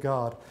Imperial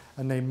Guard,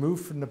 and they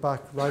moved from the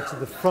back right to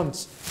the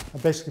front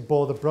and basically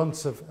bore the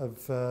brunt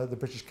of the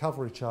British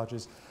cavalry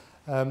charges.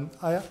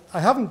 I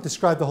haven't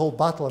described the whole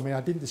battle. I mean,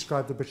 I didn't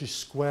describe the British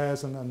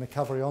squares and the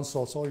cavalry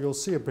onslaught, so you'll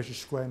see a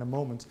British square in a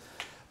moment.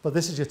 But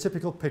this is your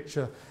typical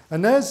picture.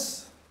 And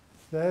there's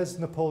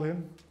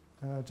Napoleon,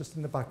 just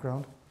in the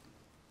background.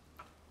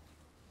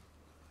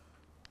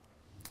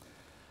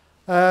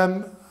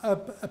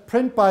 A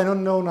print by an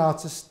unknown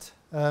artist.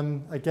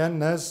 Again,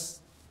 there's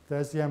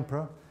the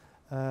Emperor,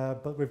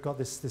 but we've got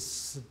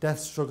this death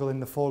struggle in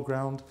the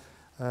foreground.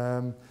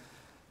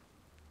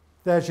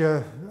 There's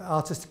your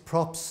artistic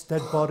props,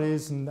 dead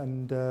bodies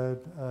and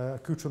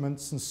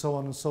accoutrements and so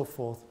on and so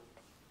forth.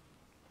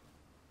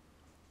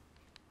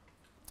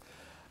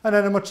 And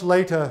then a much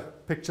later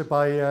picture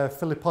by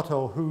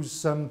Filippotto, whose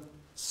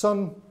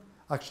son,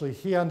 actually,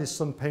 he and his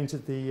son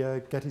painted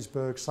the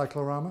Gettysburg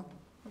cyclorama,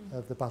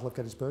 the Battle of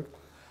Gettysburg.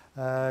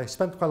 He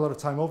spent quite a lot of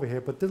time over here,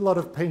 but did a lot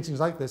of paintings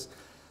like this.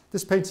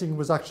 This painting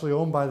was actually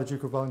owned by the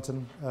Duke of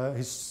Wellington,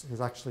 his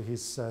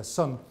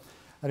son,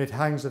 and it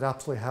hangs at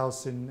Apsley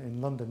House in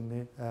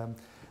London,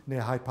 near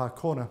Hyde Park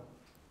Corner.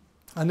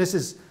 And this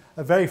is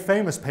a very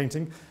famous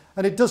painting,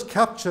 and it does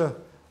capture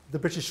the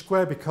British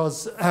square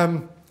because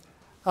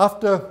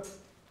after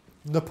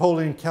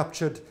Napoleon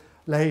captured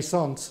La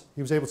Haye-Sainte,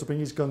 he was able to bring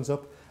his guns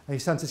up and he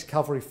sent his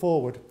cavalry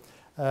forward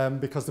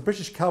because the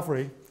British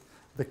cavalry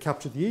that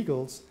captured the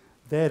Eagles,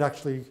 they had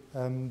actually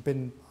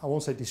been, I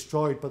won't say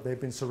destroyed, but they'd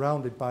been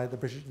surrounded by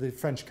the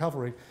French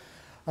cavalry.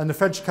 And the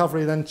French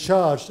cavalry then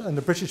charged, and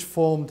the British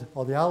formed,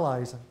 or the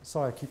Allies,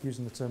 sorry I keep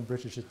using the term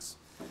British, it's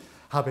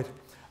habit.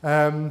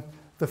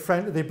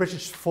 The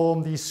British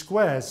formed these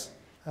squares,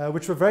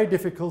 which were very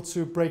difficult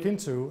to break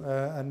into,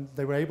 and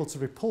they were able to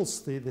repulse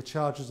the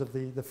charges of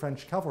the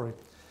French cavalry.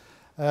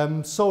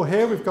 So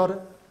here we've got,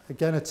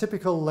 again, a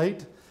typical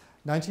late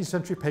 19th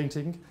century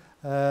painting.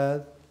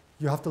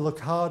 You have to look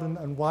hard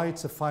and wide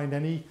to find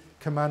any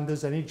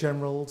commanders, any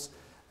generals,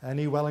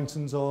 any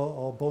Wellingtons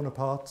or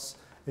Bonapartes.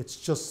 It's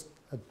just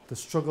the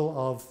struggle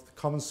of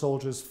common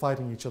soldiers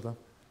fighting each other.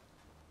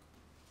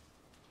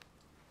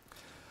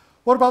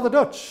 What about the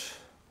Dutch?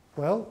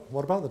 Well,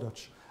 what about the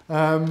Dutch?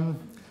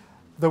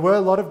 There were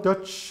a lot of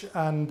Dutch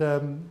and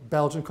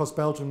Belgium, because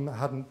Belgium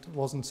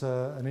wasn't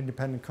an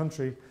independent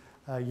country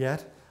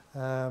yet,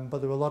 but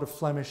there were a lot of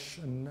Flemish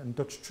and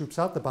Dutch troops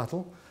at the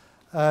battle.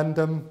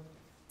 And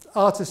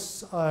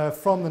artists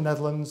from the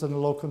Netherlands and the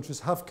Low Countries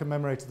have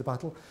commemorated the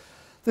battle.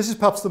 This is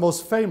perhaps the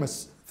most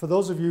famous. For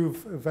those of you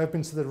who've ever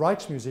been to the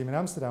Rijksmuseum in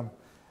Amsterdam,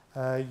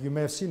 you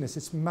may have seen this.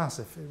 It's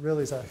massive. It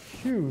really is a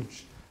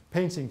huge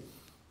painting.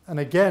 And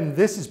again,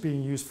 this is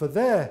being used for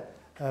their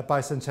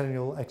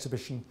Bicentennial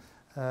Exhibition.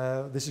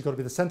 This has got to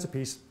be the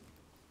centerpiece.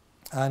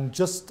 And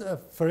just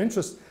for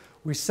interest,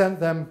 we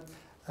sent them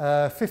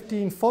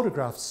 15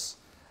 photographs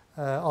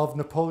of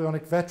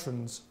Napoleonic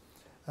veterans.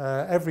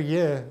 Every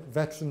year,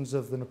 veterans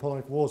of the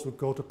Napoleonic Wars would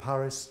go to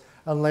Paris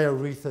and lay a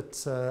wreath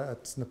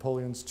at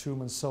Napoleon's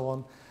tomb and so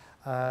on,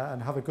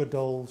 and have a good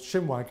old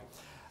shimwag.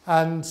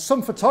 And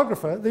some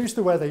photographer, they used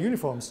to wear their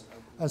uniforms,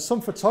 and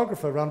some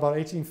photographer around about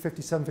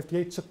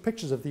 1857-58 took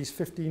pictures of these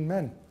 15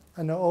 men.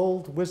 And they're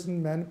old,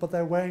 wizened men, but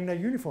they're wearing their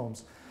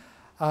uniforms.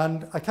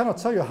 And I cannot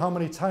tell you how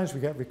many times we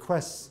get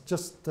requests.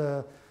 Just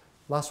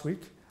last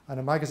week, and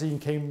a magazine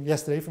came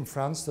yesterday from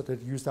France that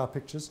had used our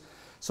pictures.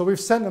 So we've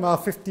sent them our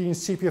 15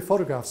 sepia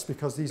photographs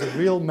because these are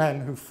real men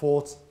who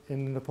fought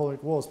in the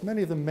Napoleonic Wars.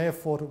 Many of them may have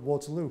fought at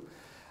Waterloo.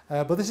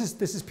 But this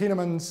is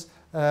Pieneman's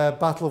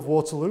Battle of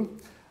Waterloo.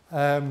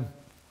 And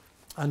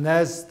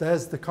there's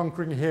the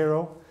conquering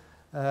hero.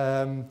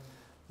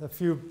 A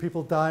few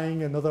people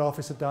dying, another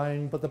officer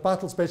dying, but the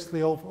battle's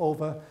basically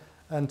over.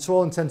 And to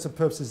all intents and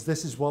purposes,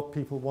 this is what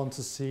people want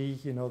to see,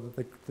 you know,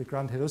 the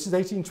grand hero. This is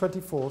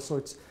 1824, so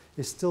it's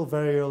still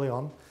very early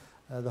on.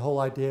 The whole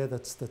idea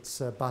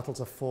that battles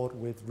are fought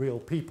with real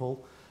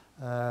people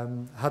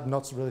had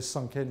not really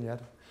sunk in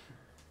yet.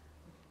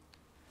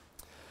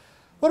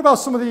 What about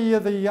some of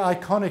the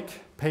iconic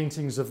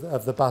paintings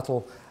of the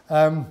battle?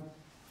 And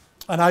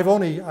I've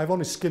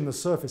only skimmed the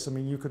surface. I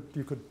mean, you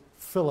could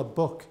fill a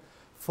book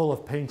full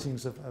of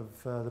paintings of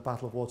the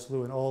Battle of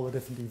Waterloo and all the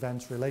different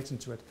events relating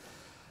to it.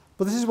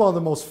 But this is one of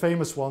the most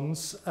famous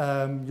ones.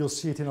 You'll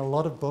see it in a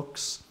lot of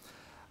books.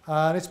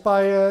 And it's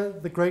by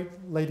the great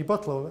Lady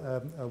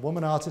Butler, a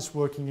woman artist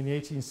working in the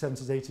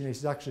 1870s,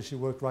 1880s. Actually, she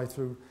worked right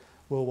through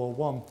World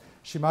War I.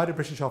 She married a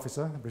British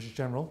officer, a British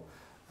general,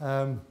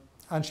 and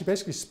she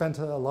basically spent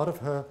a lot of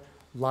her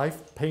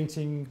life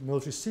painting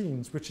military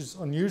scenes, which is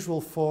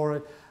unusual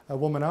for a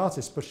woman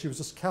artist, but she was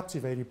just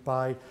captivated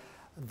by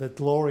the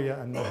gloria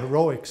and the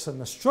heroics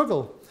and the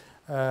struggle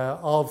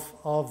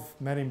of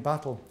men in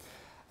battle.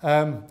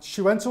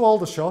 She went to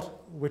Aldershot,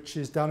 which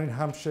is down in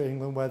Hampshire,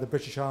 England, where the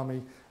British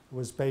Army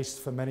was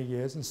based for many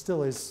years and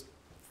still is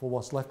for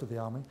what's left of the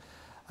army.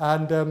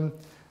 And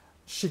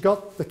she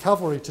got the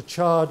cavalry to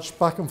charge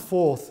back and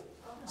forth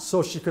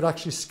so she could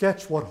actually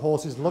sketch what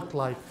horses looked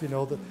like. You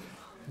know,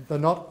 they're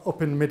not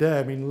up in midair.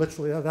 I mean,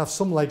 literally, they have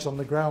some legs on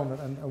the ground,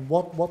 and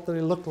what do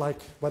they look like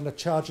when they're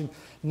charging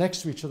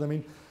next to each other? I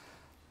mean,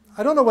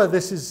 I don't know whether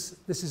this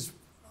is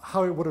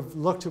how it would have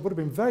looked. It would have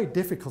been very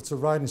difficult to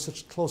ride in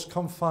such close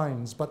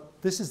confines,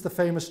 but this is the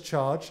famous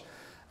charge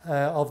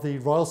of the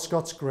Royal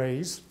Scots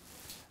Greys,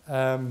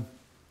 who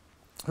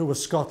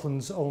was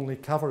Scotland's only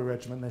cavalry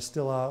regiment. They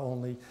still are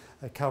only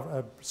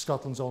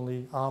Scotland's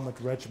only armoured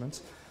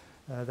regiment.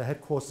 The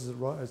headquarters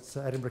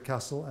at Edinburgh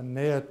Castle, and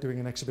they're doing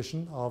an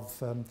exhibition of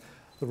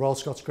the Royal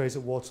Scots Greys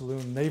at Waterloo,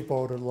 and they've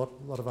borrowed a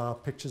lot of our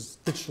pictures,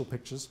 digital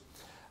pictures.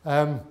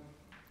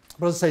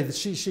 But as I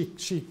say,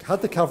 she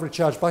had the cavalry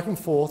charge back and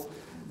forth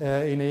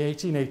in the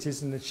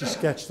 1880s, and she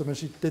sketched them, and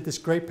she did this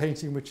great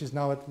painting, which is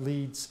now at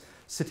Leeds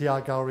City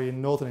Art Gallery in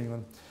Northern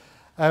England.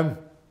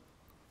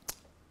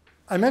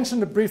 I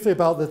mentioned briefly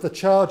about the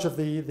charge of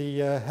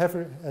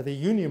the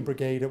Union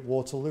Brigade at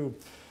Waterloo.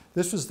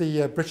 This was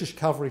the British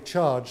cavalry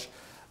charge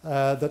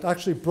that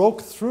actually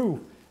broke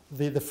through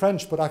the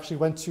French, but actually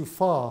went too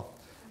far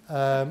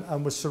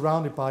and was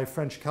surrounded by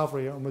French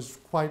cavalry and was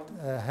quite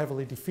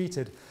heavily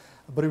defeated.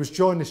 But it was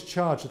during this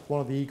charge that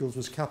one of the eagles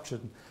was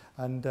captured.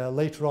 And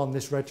later on,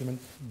 this regiment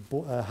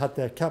had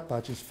their cap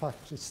badge. In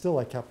fact, it's still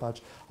their cap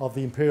badge of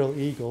the Imperial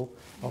Eagle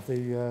of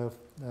the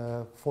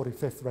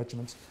 45th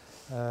Regiment.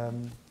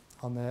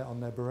 on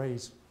their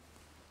berets.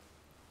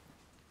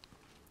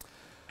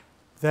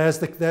 There's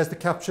the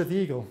capture of the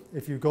eagle.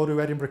 If you go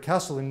to Edinburgh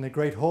Castle in the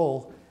Great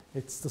Hall,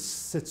 it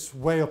sits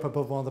way up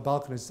above one of the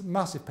balconies. It's a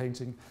massive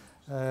painting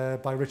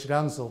by Richard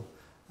Ansdell,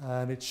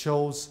 and it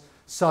shows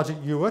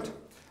Sergeant Ewart.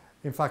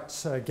 In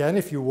fact, again,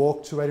 if you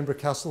walk to Edinburgh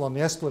Castle on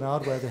the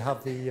Esplanade where they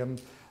have the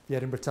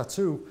Edinburgh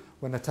tattoo,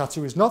 when the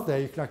tattoo is not there,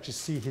 you can actually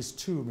see his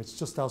tomb. It's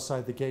just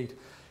outside the gate.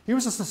 He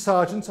was just a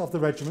sergeant of the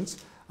regiment,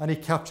 and he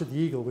captured the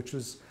eagle, which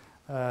was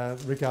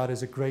regarded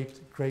as a great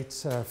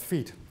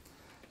feat.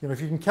 You know, if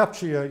you can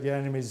capture your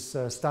enemy's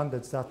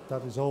standards, that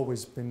has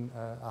always been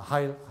a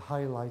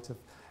highlight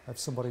of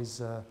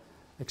somebody's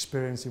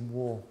experience in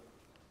war.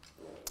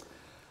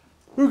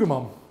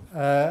 Hougoumont,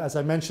 as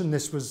I mentioned,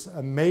 this was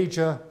a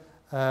major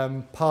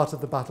part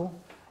of the battle.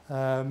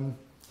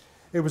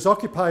 It was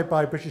occupied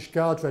by British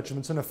Guards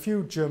regiments and a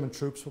few German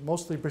troops, but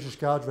mostly British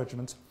Guards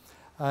regiments.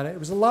 And it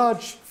was a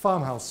large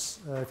farmhouse.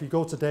 If you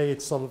go today,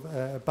 it's sort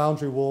of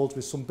boundary walls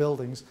with some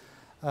buildings.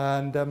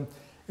 And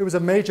it was a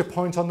major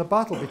point on the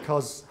battle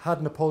because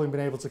had Napoleon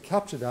been able to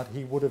capture that,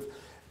 he would have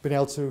been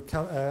able to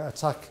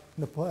attack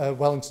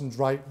Wellington's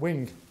right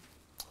wing.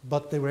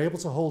 But they were able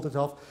to hold it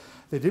off.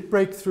 They did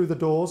break through the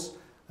doors,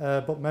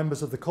 but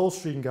members of the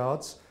Coldstream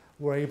Guards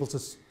were able to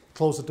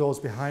close the doors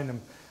behind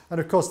them. And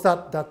of course,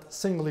 that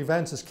single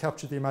event has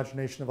captured the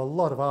imagination of a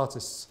lot of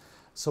artists.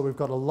 So we've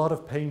got a lot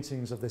of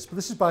paintings of this. But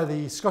this is by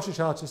the Scottish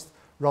artist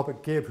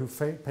Robert Gibb, who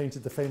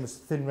painted the famous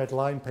Thin Red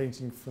Line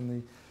painting from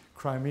the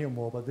Crimean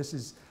War. But this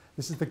is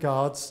the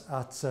Guards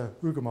at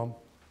Hougoumont.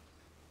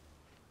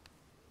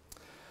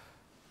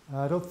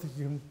 I don't think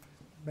you can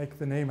make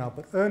the name out,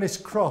 but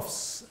Ernest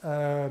Crofts,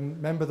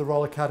 member of the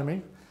Royal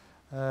Academy,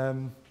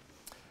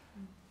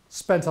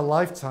 spent a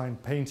lifetime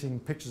painting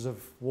pictures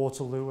of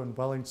Waterloo and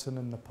Wellington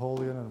and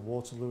Napoleon and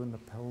Waterloo and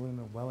Napoleon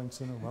and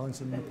Wellington and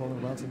Wellington and Napoleon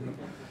and Wellington.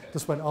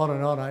 Just went on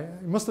and on.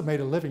 He must have made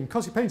a living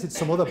because he painted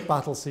some other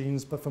battle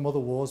scenes but from other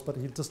wars, but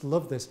he just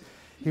loved this.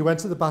 He went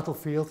to the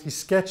battlefield. He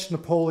sketched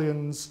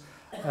Napoleon's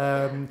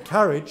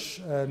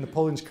carriage.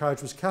 Napoleon's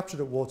carriage was captured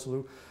at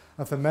Waterloo,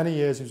 and for many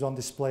years he was on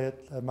display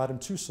at Madame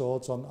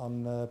Tussauds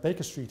on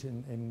Baker Street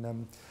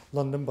in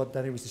London, but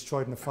then it was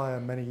destroyed in a fire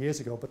many years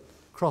ago. But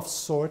Crofts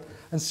saw it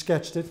and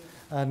sketched it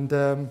and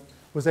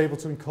was able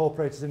to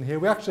incorporate it in here.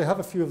 We actually have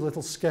a few of the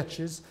little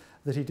sketches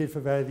that he did for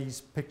various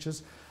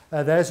pictures.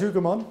 There's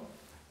Hougoumont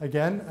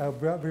again.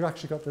 We've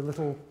actually got the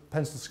little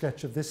pencil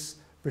sketch of this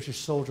British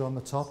soldier on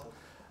the top.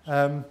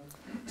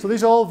 So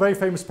these are all very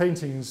famous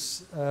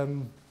paintings.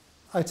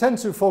 I tend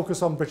to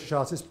focus on British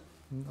artists.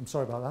 I'm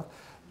sorry about that,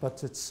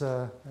 but it's.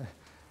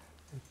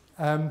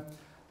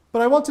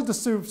 But I wanted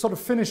just to sort of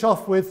finish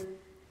off with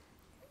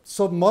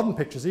some modern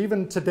pictures.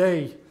 Even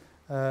today,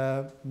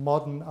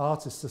 modern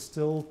artists are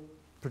still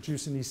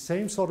producing these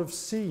same sort of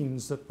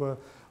scenes that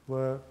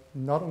were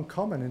not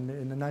uncommon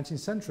in the 19th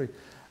century.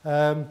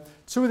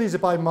 Two of these are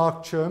by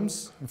Mark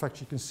Cherms. In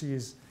fact, you can see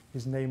his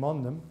name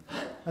on them.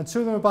 And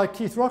two of them are by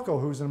Keith Rocco,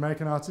 who's an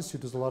American artist who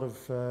does a lot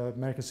of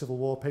American Civil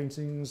War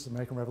paintings,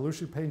 American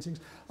Revolutionary paintings,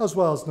 as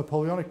well as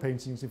Napoleonic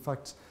paintings. In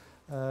fact,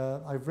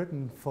 I've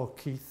written for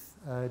Keith.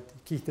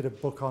 Keith did a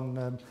book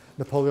on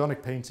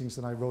Napoleonic paintings,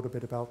 and I wrote a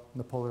bit about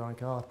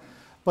Napoleonic art.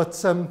 But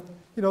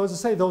you know, as I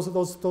say,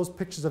 those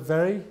pictures are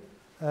very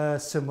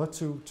similar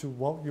to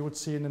what you would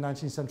see in the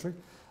 19th century.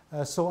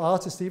 So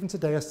artists even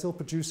today are still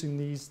producing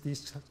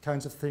these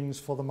kinds of things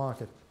for the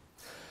market.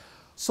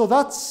 So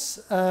that's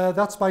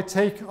my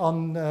take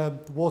on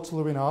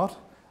Waterloo in art.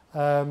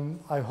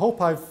 I hope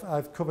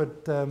I've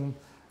covered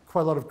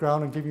quite a lot of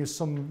ground and given you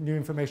some new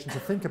information to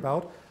think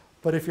about.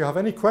 But if you have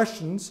any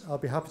questions, I'll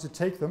be happy to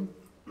take them.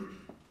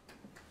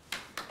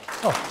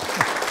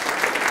 Oh.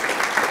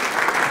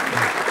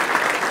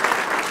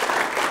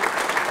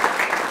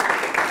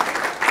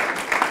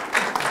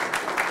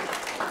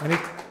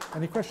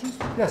 Any questions?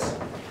 Yes.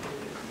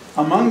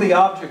 Among the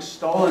objects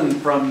stolen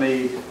from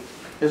the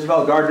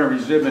Isabel Gardner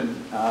Museum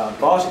in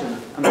Boston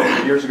a number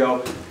of years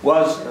ago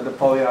was a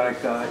Napoleonic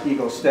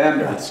Eagle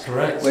standard. That's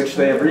correct. Which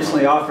they have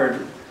recently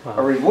offered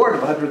a reward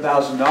of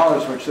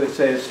 $100,000, which they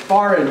say is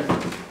far in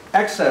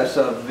excess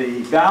of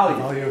the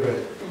value of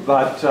it.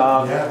 But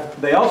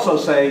they also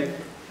say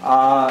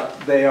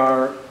they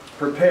are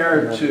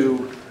prepared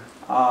to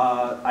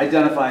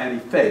identify any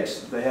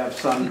fakes. They have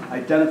some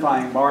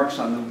identifying marks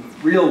on the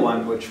real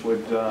one which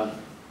would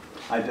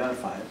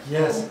identify it.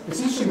 Yes,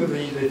 it's interesting that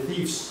the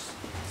thieves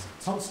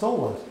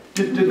stole that.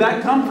 Did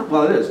that come from,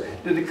 well it is,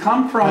 did it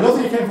come from... I don't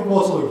think it came from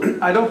Waterloo.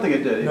 I don't think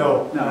it did.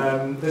 No.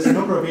 There's a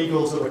number of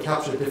eagles that were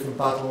captured at different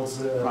battles.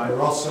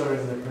 Barossa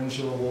in the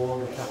Peninsular War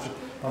were captured.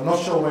 I'm not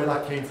sure where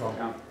that came from.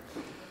 Yeah.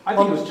 I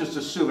think it was just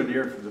a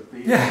souvenir for the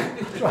thieves. Yeah,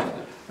 right.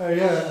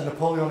 Yeah, a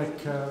Napoleonic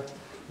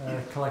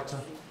collector.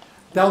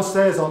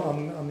 Downstairs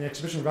on the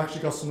exhibition, we've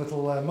actually got some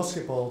little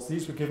musket balls.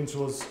 These were given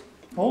to us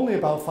only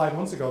about 5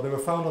 months ago. They were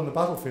found on the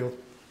battlefield.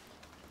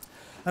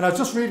 And I was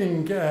just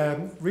reading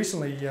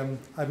recently,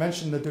 I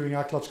mentioned they're doing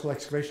archaeological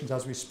excavations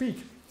as we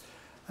speak.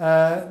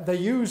 They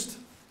used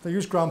they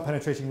used ground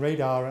penetrating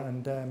radar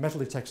and metal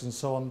detectors and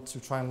so on to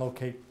try and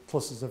locate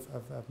clusters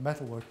of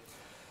metalwork.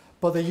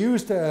 But they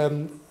used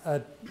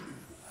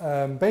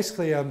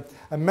basically a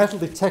metal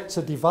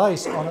detector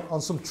device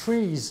on some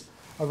trees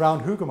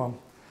around Hougoumont,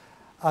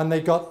 and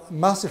they got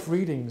massive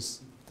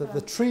readings.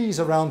 The trees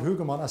around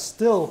Hougoumont are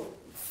still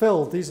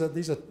filled. These are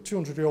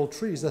 200-year-old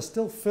trees. They're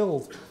still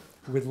filled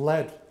with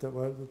lead that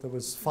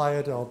was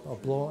fired or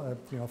blown,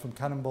 from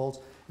cannonballs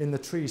in the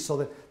trees.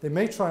 So they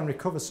may try and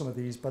recover some of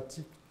these, but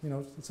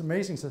it's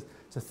amazing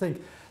to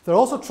think. They're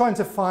also trying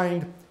to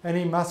find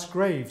any mass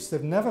graves.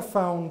 They've never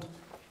found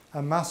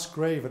a mass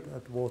grave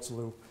at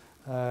Waterloo.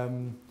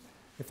 In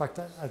fact,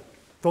 I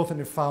don't think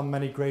they've found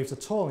many graves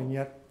at all, and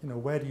yet,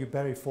 where do you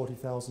bury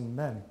 40,000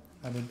 men?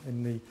 And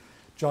in the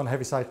John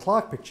Heaviside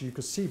Clark picture, you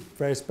could see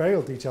various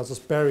burial details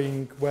just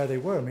burying where they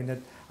were. I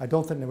mean, I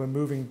don't think they were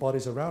moving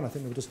bodies around. I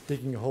think they were just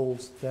digging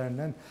holes there and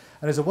then. And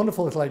there's a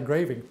wonderful little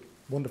engraving,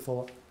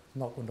 wonderful,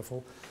 not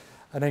wonderful,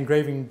 an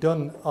engraving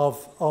done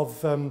of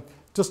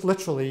just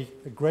literally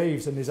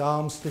graves and his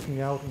arms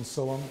sticking out and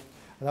so on.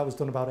 And that was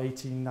done about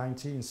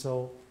 1819.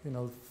 So,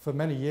 for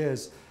many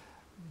years,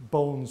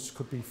 bones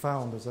could be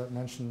found, as I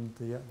mentioned,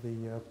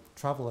 the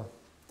traveller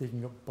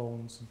digging up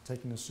bones and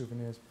taking the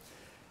souvenirs.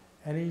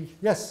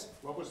 Yes?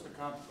 What was the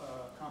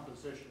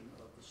composition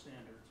of the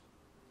standards?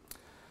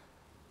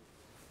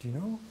 Do you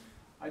know?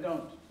 I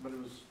don't, but it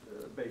was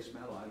base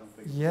metal. I don't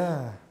think.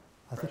 Yeah,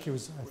 I think it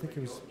was.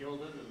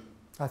 Gilded and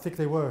I think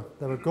they were.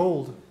 They were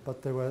gold,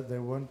 but they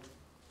weren't.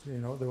 They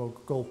were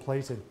gold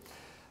plated.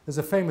 There's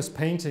a famous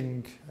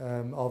painting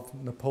of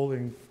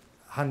Napoleon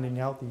handing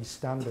out these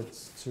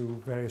standards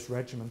to various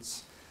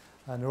regiments,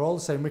 and they're all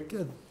the same.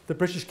 The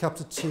British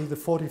captured two, the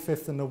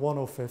 45th and the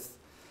 105th.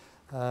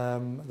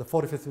 The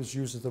 45th was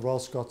used as the Royal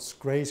Scots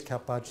Greys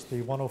cap badge.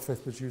 The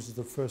 105th was used as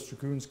the 1st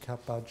Dragoons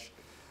cap badge.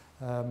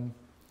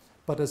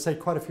 But I'd say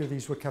quite a few of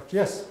these were captured.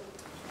 Yes?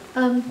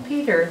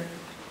 Peter,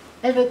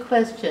 I have a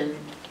question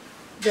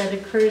that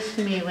occurs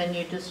to me when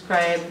you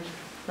describe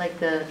like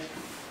the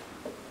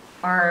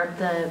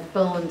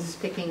bones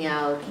sticking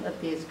out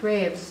of these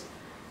graves,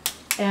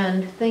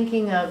 and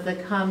thinking of the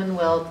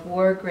Commonwealth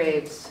war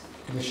graves.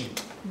 Commission.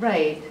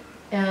 Right.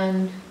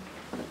 And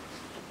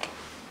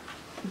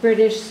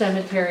British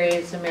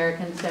cemeteries,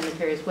 American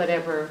cemeteries,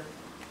 whatever,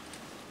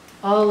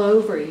 all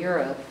over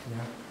Europe.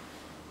 Yeah.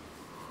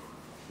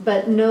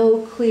 But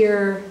no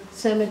clear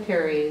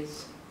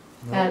cemeteries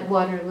at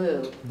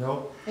Waterloo.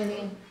 No.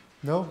 Any?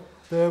 No.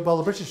 The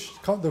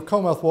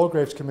Commonwealth War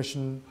Graves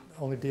Commission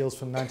only deals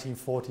from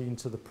 1914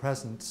 to the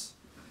present.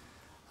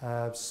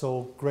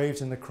 So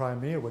graves in the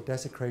Crimea were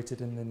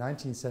desecrated in the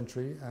 19th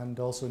century and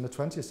also in the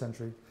 20th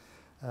century.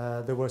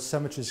 There were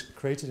cemeteries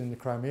created in the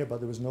Crimea, but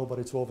there was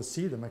nobody to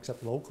oversee them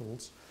except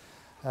locals.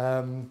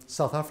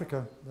 South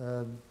Africa,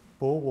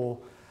 Boer War,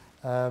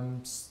 a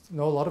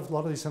lot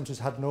of these cemeteries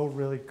had no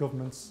really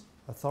government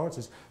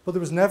authorities. But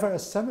there was never a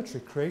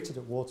cemetery created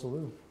at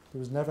Waterloo. There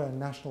was never a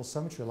national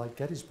cemetery like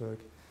Gettysburg.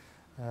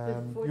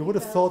 You would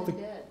have thought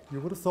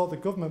the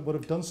government would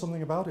have done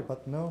something about it,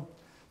 but no.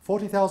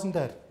 40,000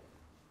 dead.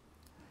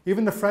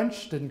 Even the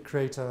French didn't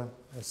create a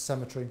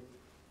cemetery.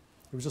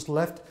 It was just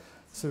left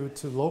to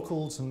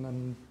locals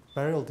and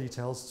burial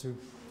details to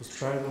just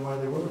bury them where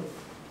they were.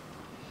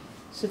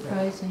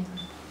 Surprising.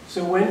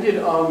 So when did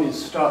armies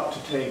start to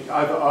take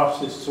either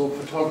artists or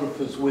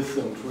photographers with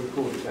them to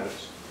record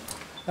events?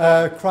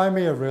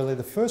 Crimea, really,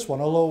 the first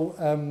one, although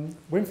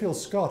Winfield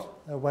Scott,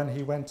 when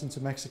he went into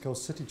Mexico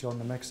City during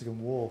the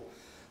Mexican War,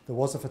 there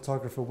was a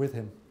photographer with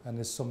him, and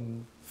there's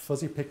some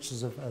fuzzy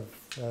pictures of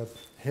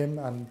him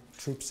and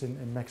troops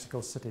in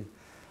Mexico City.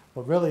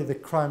 But really, the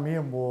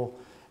Crimean War,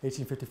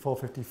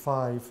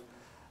 1854-55,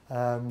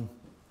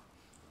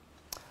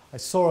 I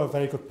saw a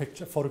very good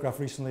photograph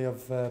recently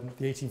of the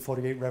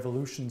 1848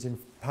 revolutions in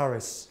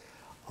Paris,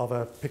 of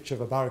a picture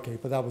of a barricade,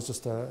 but that was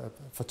just a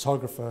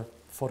photographer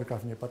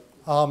photographing it, but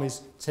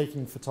armies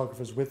taking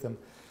photographers with them.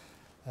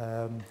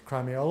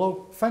 Crimea,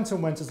 although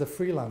Fenton went as a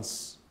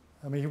freelance.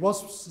 I mean, he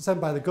was sent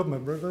by the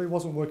government, but really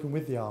wasn't working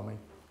with the army.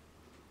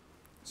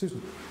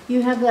 Susan?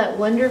 You have that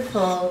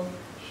wonderful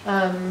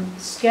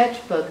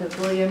sketchbook of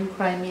William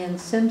Crimean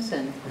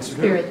Simpson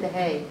here at the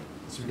Hague.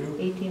 Yes, we do.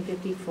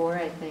 1854,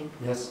 I think.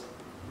 Yes.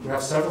 We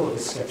have several of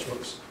his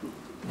sketchbooks.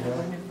 Yeah.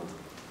 Wonderful.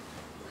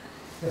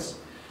 Yes.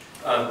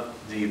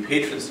 The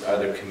patrons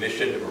either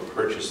commissioned or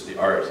purchased the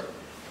art.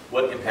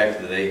 What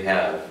impact do they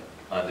have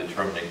on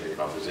determining the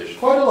composition?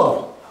 Quite a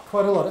lot.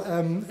 Quite a lot.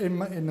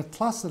 In the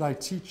class that I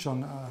teach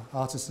on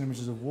artists and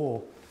images of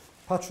war,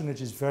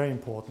 patronage is very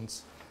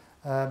important.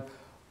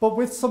 But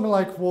with something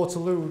like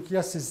Waterloo,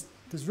 yes,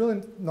 there's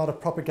really not a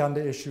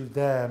propaganda issue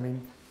there. I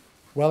mean,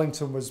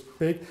 Wellington was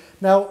big.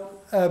 Now,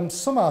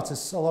 some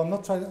artists, although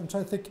I'm trying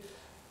to think,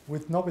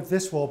 not with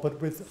this war, but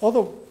with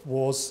other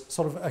wars,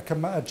 sort of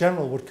a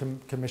general would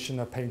commission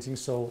a painting.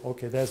 So,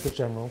 okay, there's the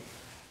general.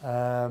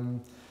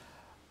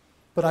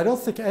 But I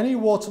don't think any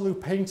Waterloo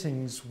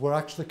paintings were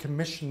actually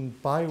commissioned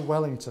by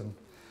Wellington.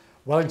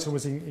 Wellington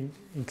was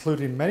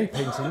included in many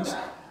paintings,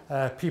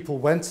 People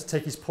went to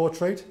take his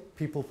portrait.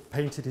 People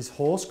painted his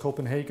horse,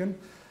 Copenhagen.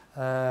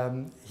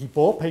 He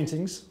bought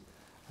paintings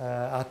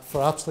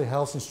for Apsley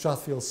House in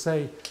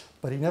Strathfield-Say,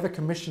 but he never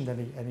commissioned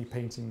any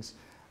paintings.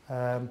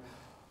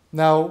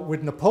 Now,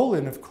 with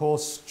Napoleon, of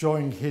course,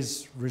 during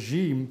his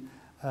regime,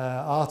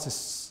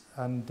 artists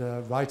and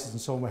writers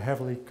and so on were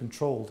heavily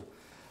controlled.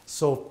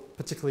 So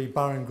particularly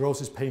Baron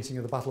Gross's painting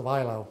of the Battle of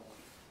Eylau.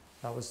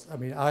 That was, I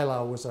mean,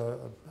 Eylau was a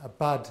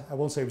bad, I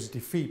won't say it was a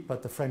defeat,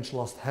 but the French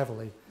lost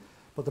heavily.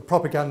 But the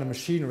propaganda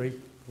machinery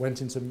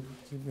went into, you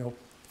know,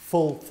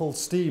 full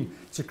steam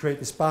to create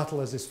this battle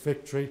as this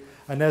victory.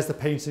 And there's the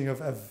painting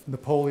of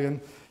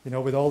Napoleon, you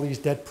know, with all these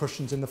dead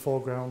Prussians in the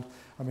foreground.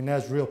 I mean,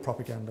 there's real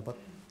propaganda, but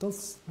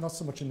that's not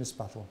so much in this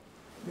battle.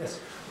 Yes?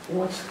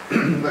 What's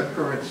the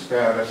current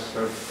status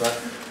of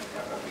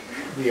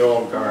the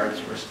old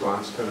guard's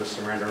response to the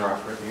surrender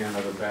offer at the end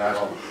of the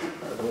battle?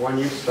 The one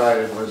you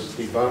cited was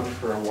debunked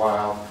for a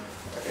while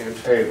in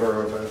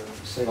favor of a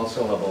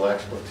single-syllable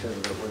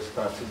expletive that was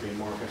thought to be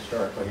more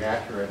historically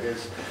accurate.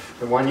 Is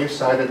the one you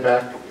cited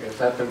back, has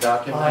that been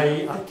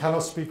documented? I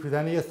cannot speak with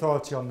any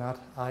authority on that.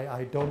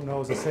 I don't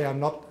know. As I say, I'm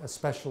not a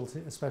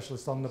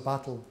specialist on the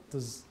battle.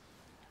 Does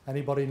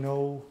anybody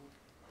know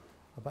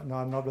about? No,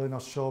 I'm not really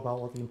sure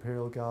about what the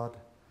Imperial Guard,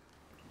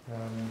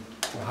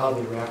 how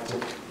they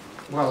reacted.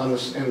 Well, in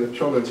the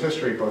children's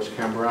history books,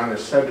 Cambronne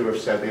is said to have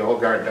said the old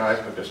guard dies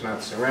but does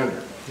not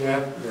surrender.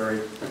 Yeah. Very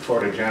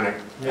photogenic.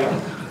 Yeah.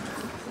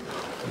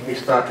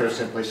 He's thought to have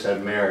simply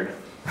said merde.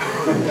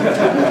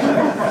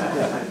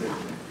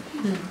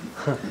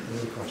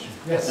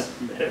 Yes.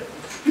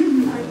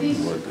 Are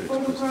these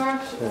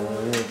photographs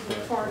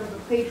part of a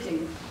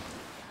painting?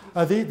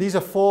 These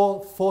are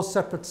four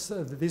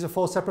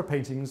separate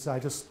paintings. I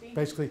just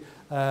basically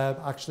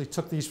actually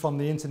took these from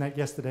the internet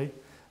yesterday,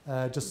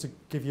 just to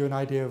give you an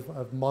idea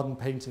of modern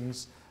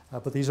paintings.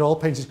 But these are all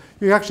paintings.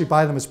 You can actually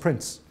buy them as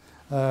prints.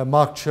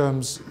 Mark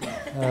Churm's,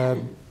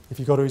 if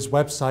you go to his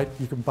website,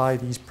 you can buy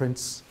these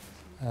prints.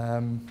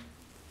 Yeah,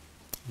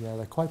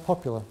 they're quite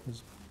popular.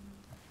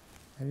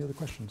 Any other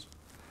questions?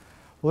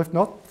 Well, if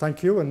not,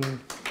 thank you. And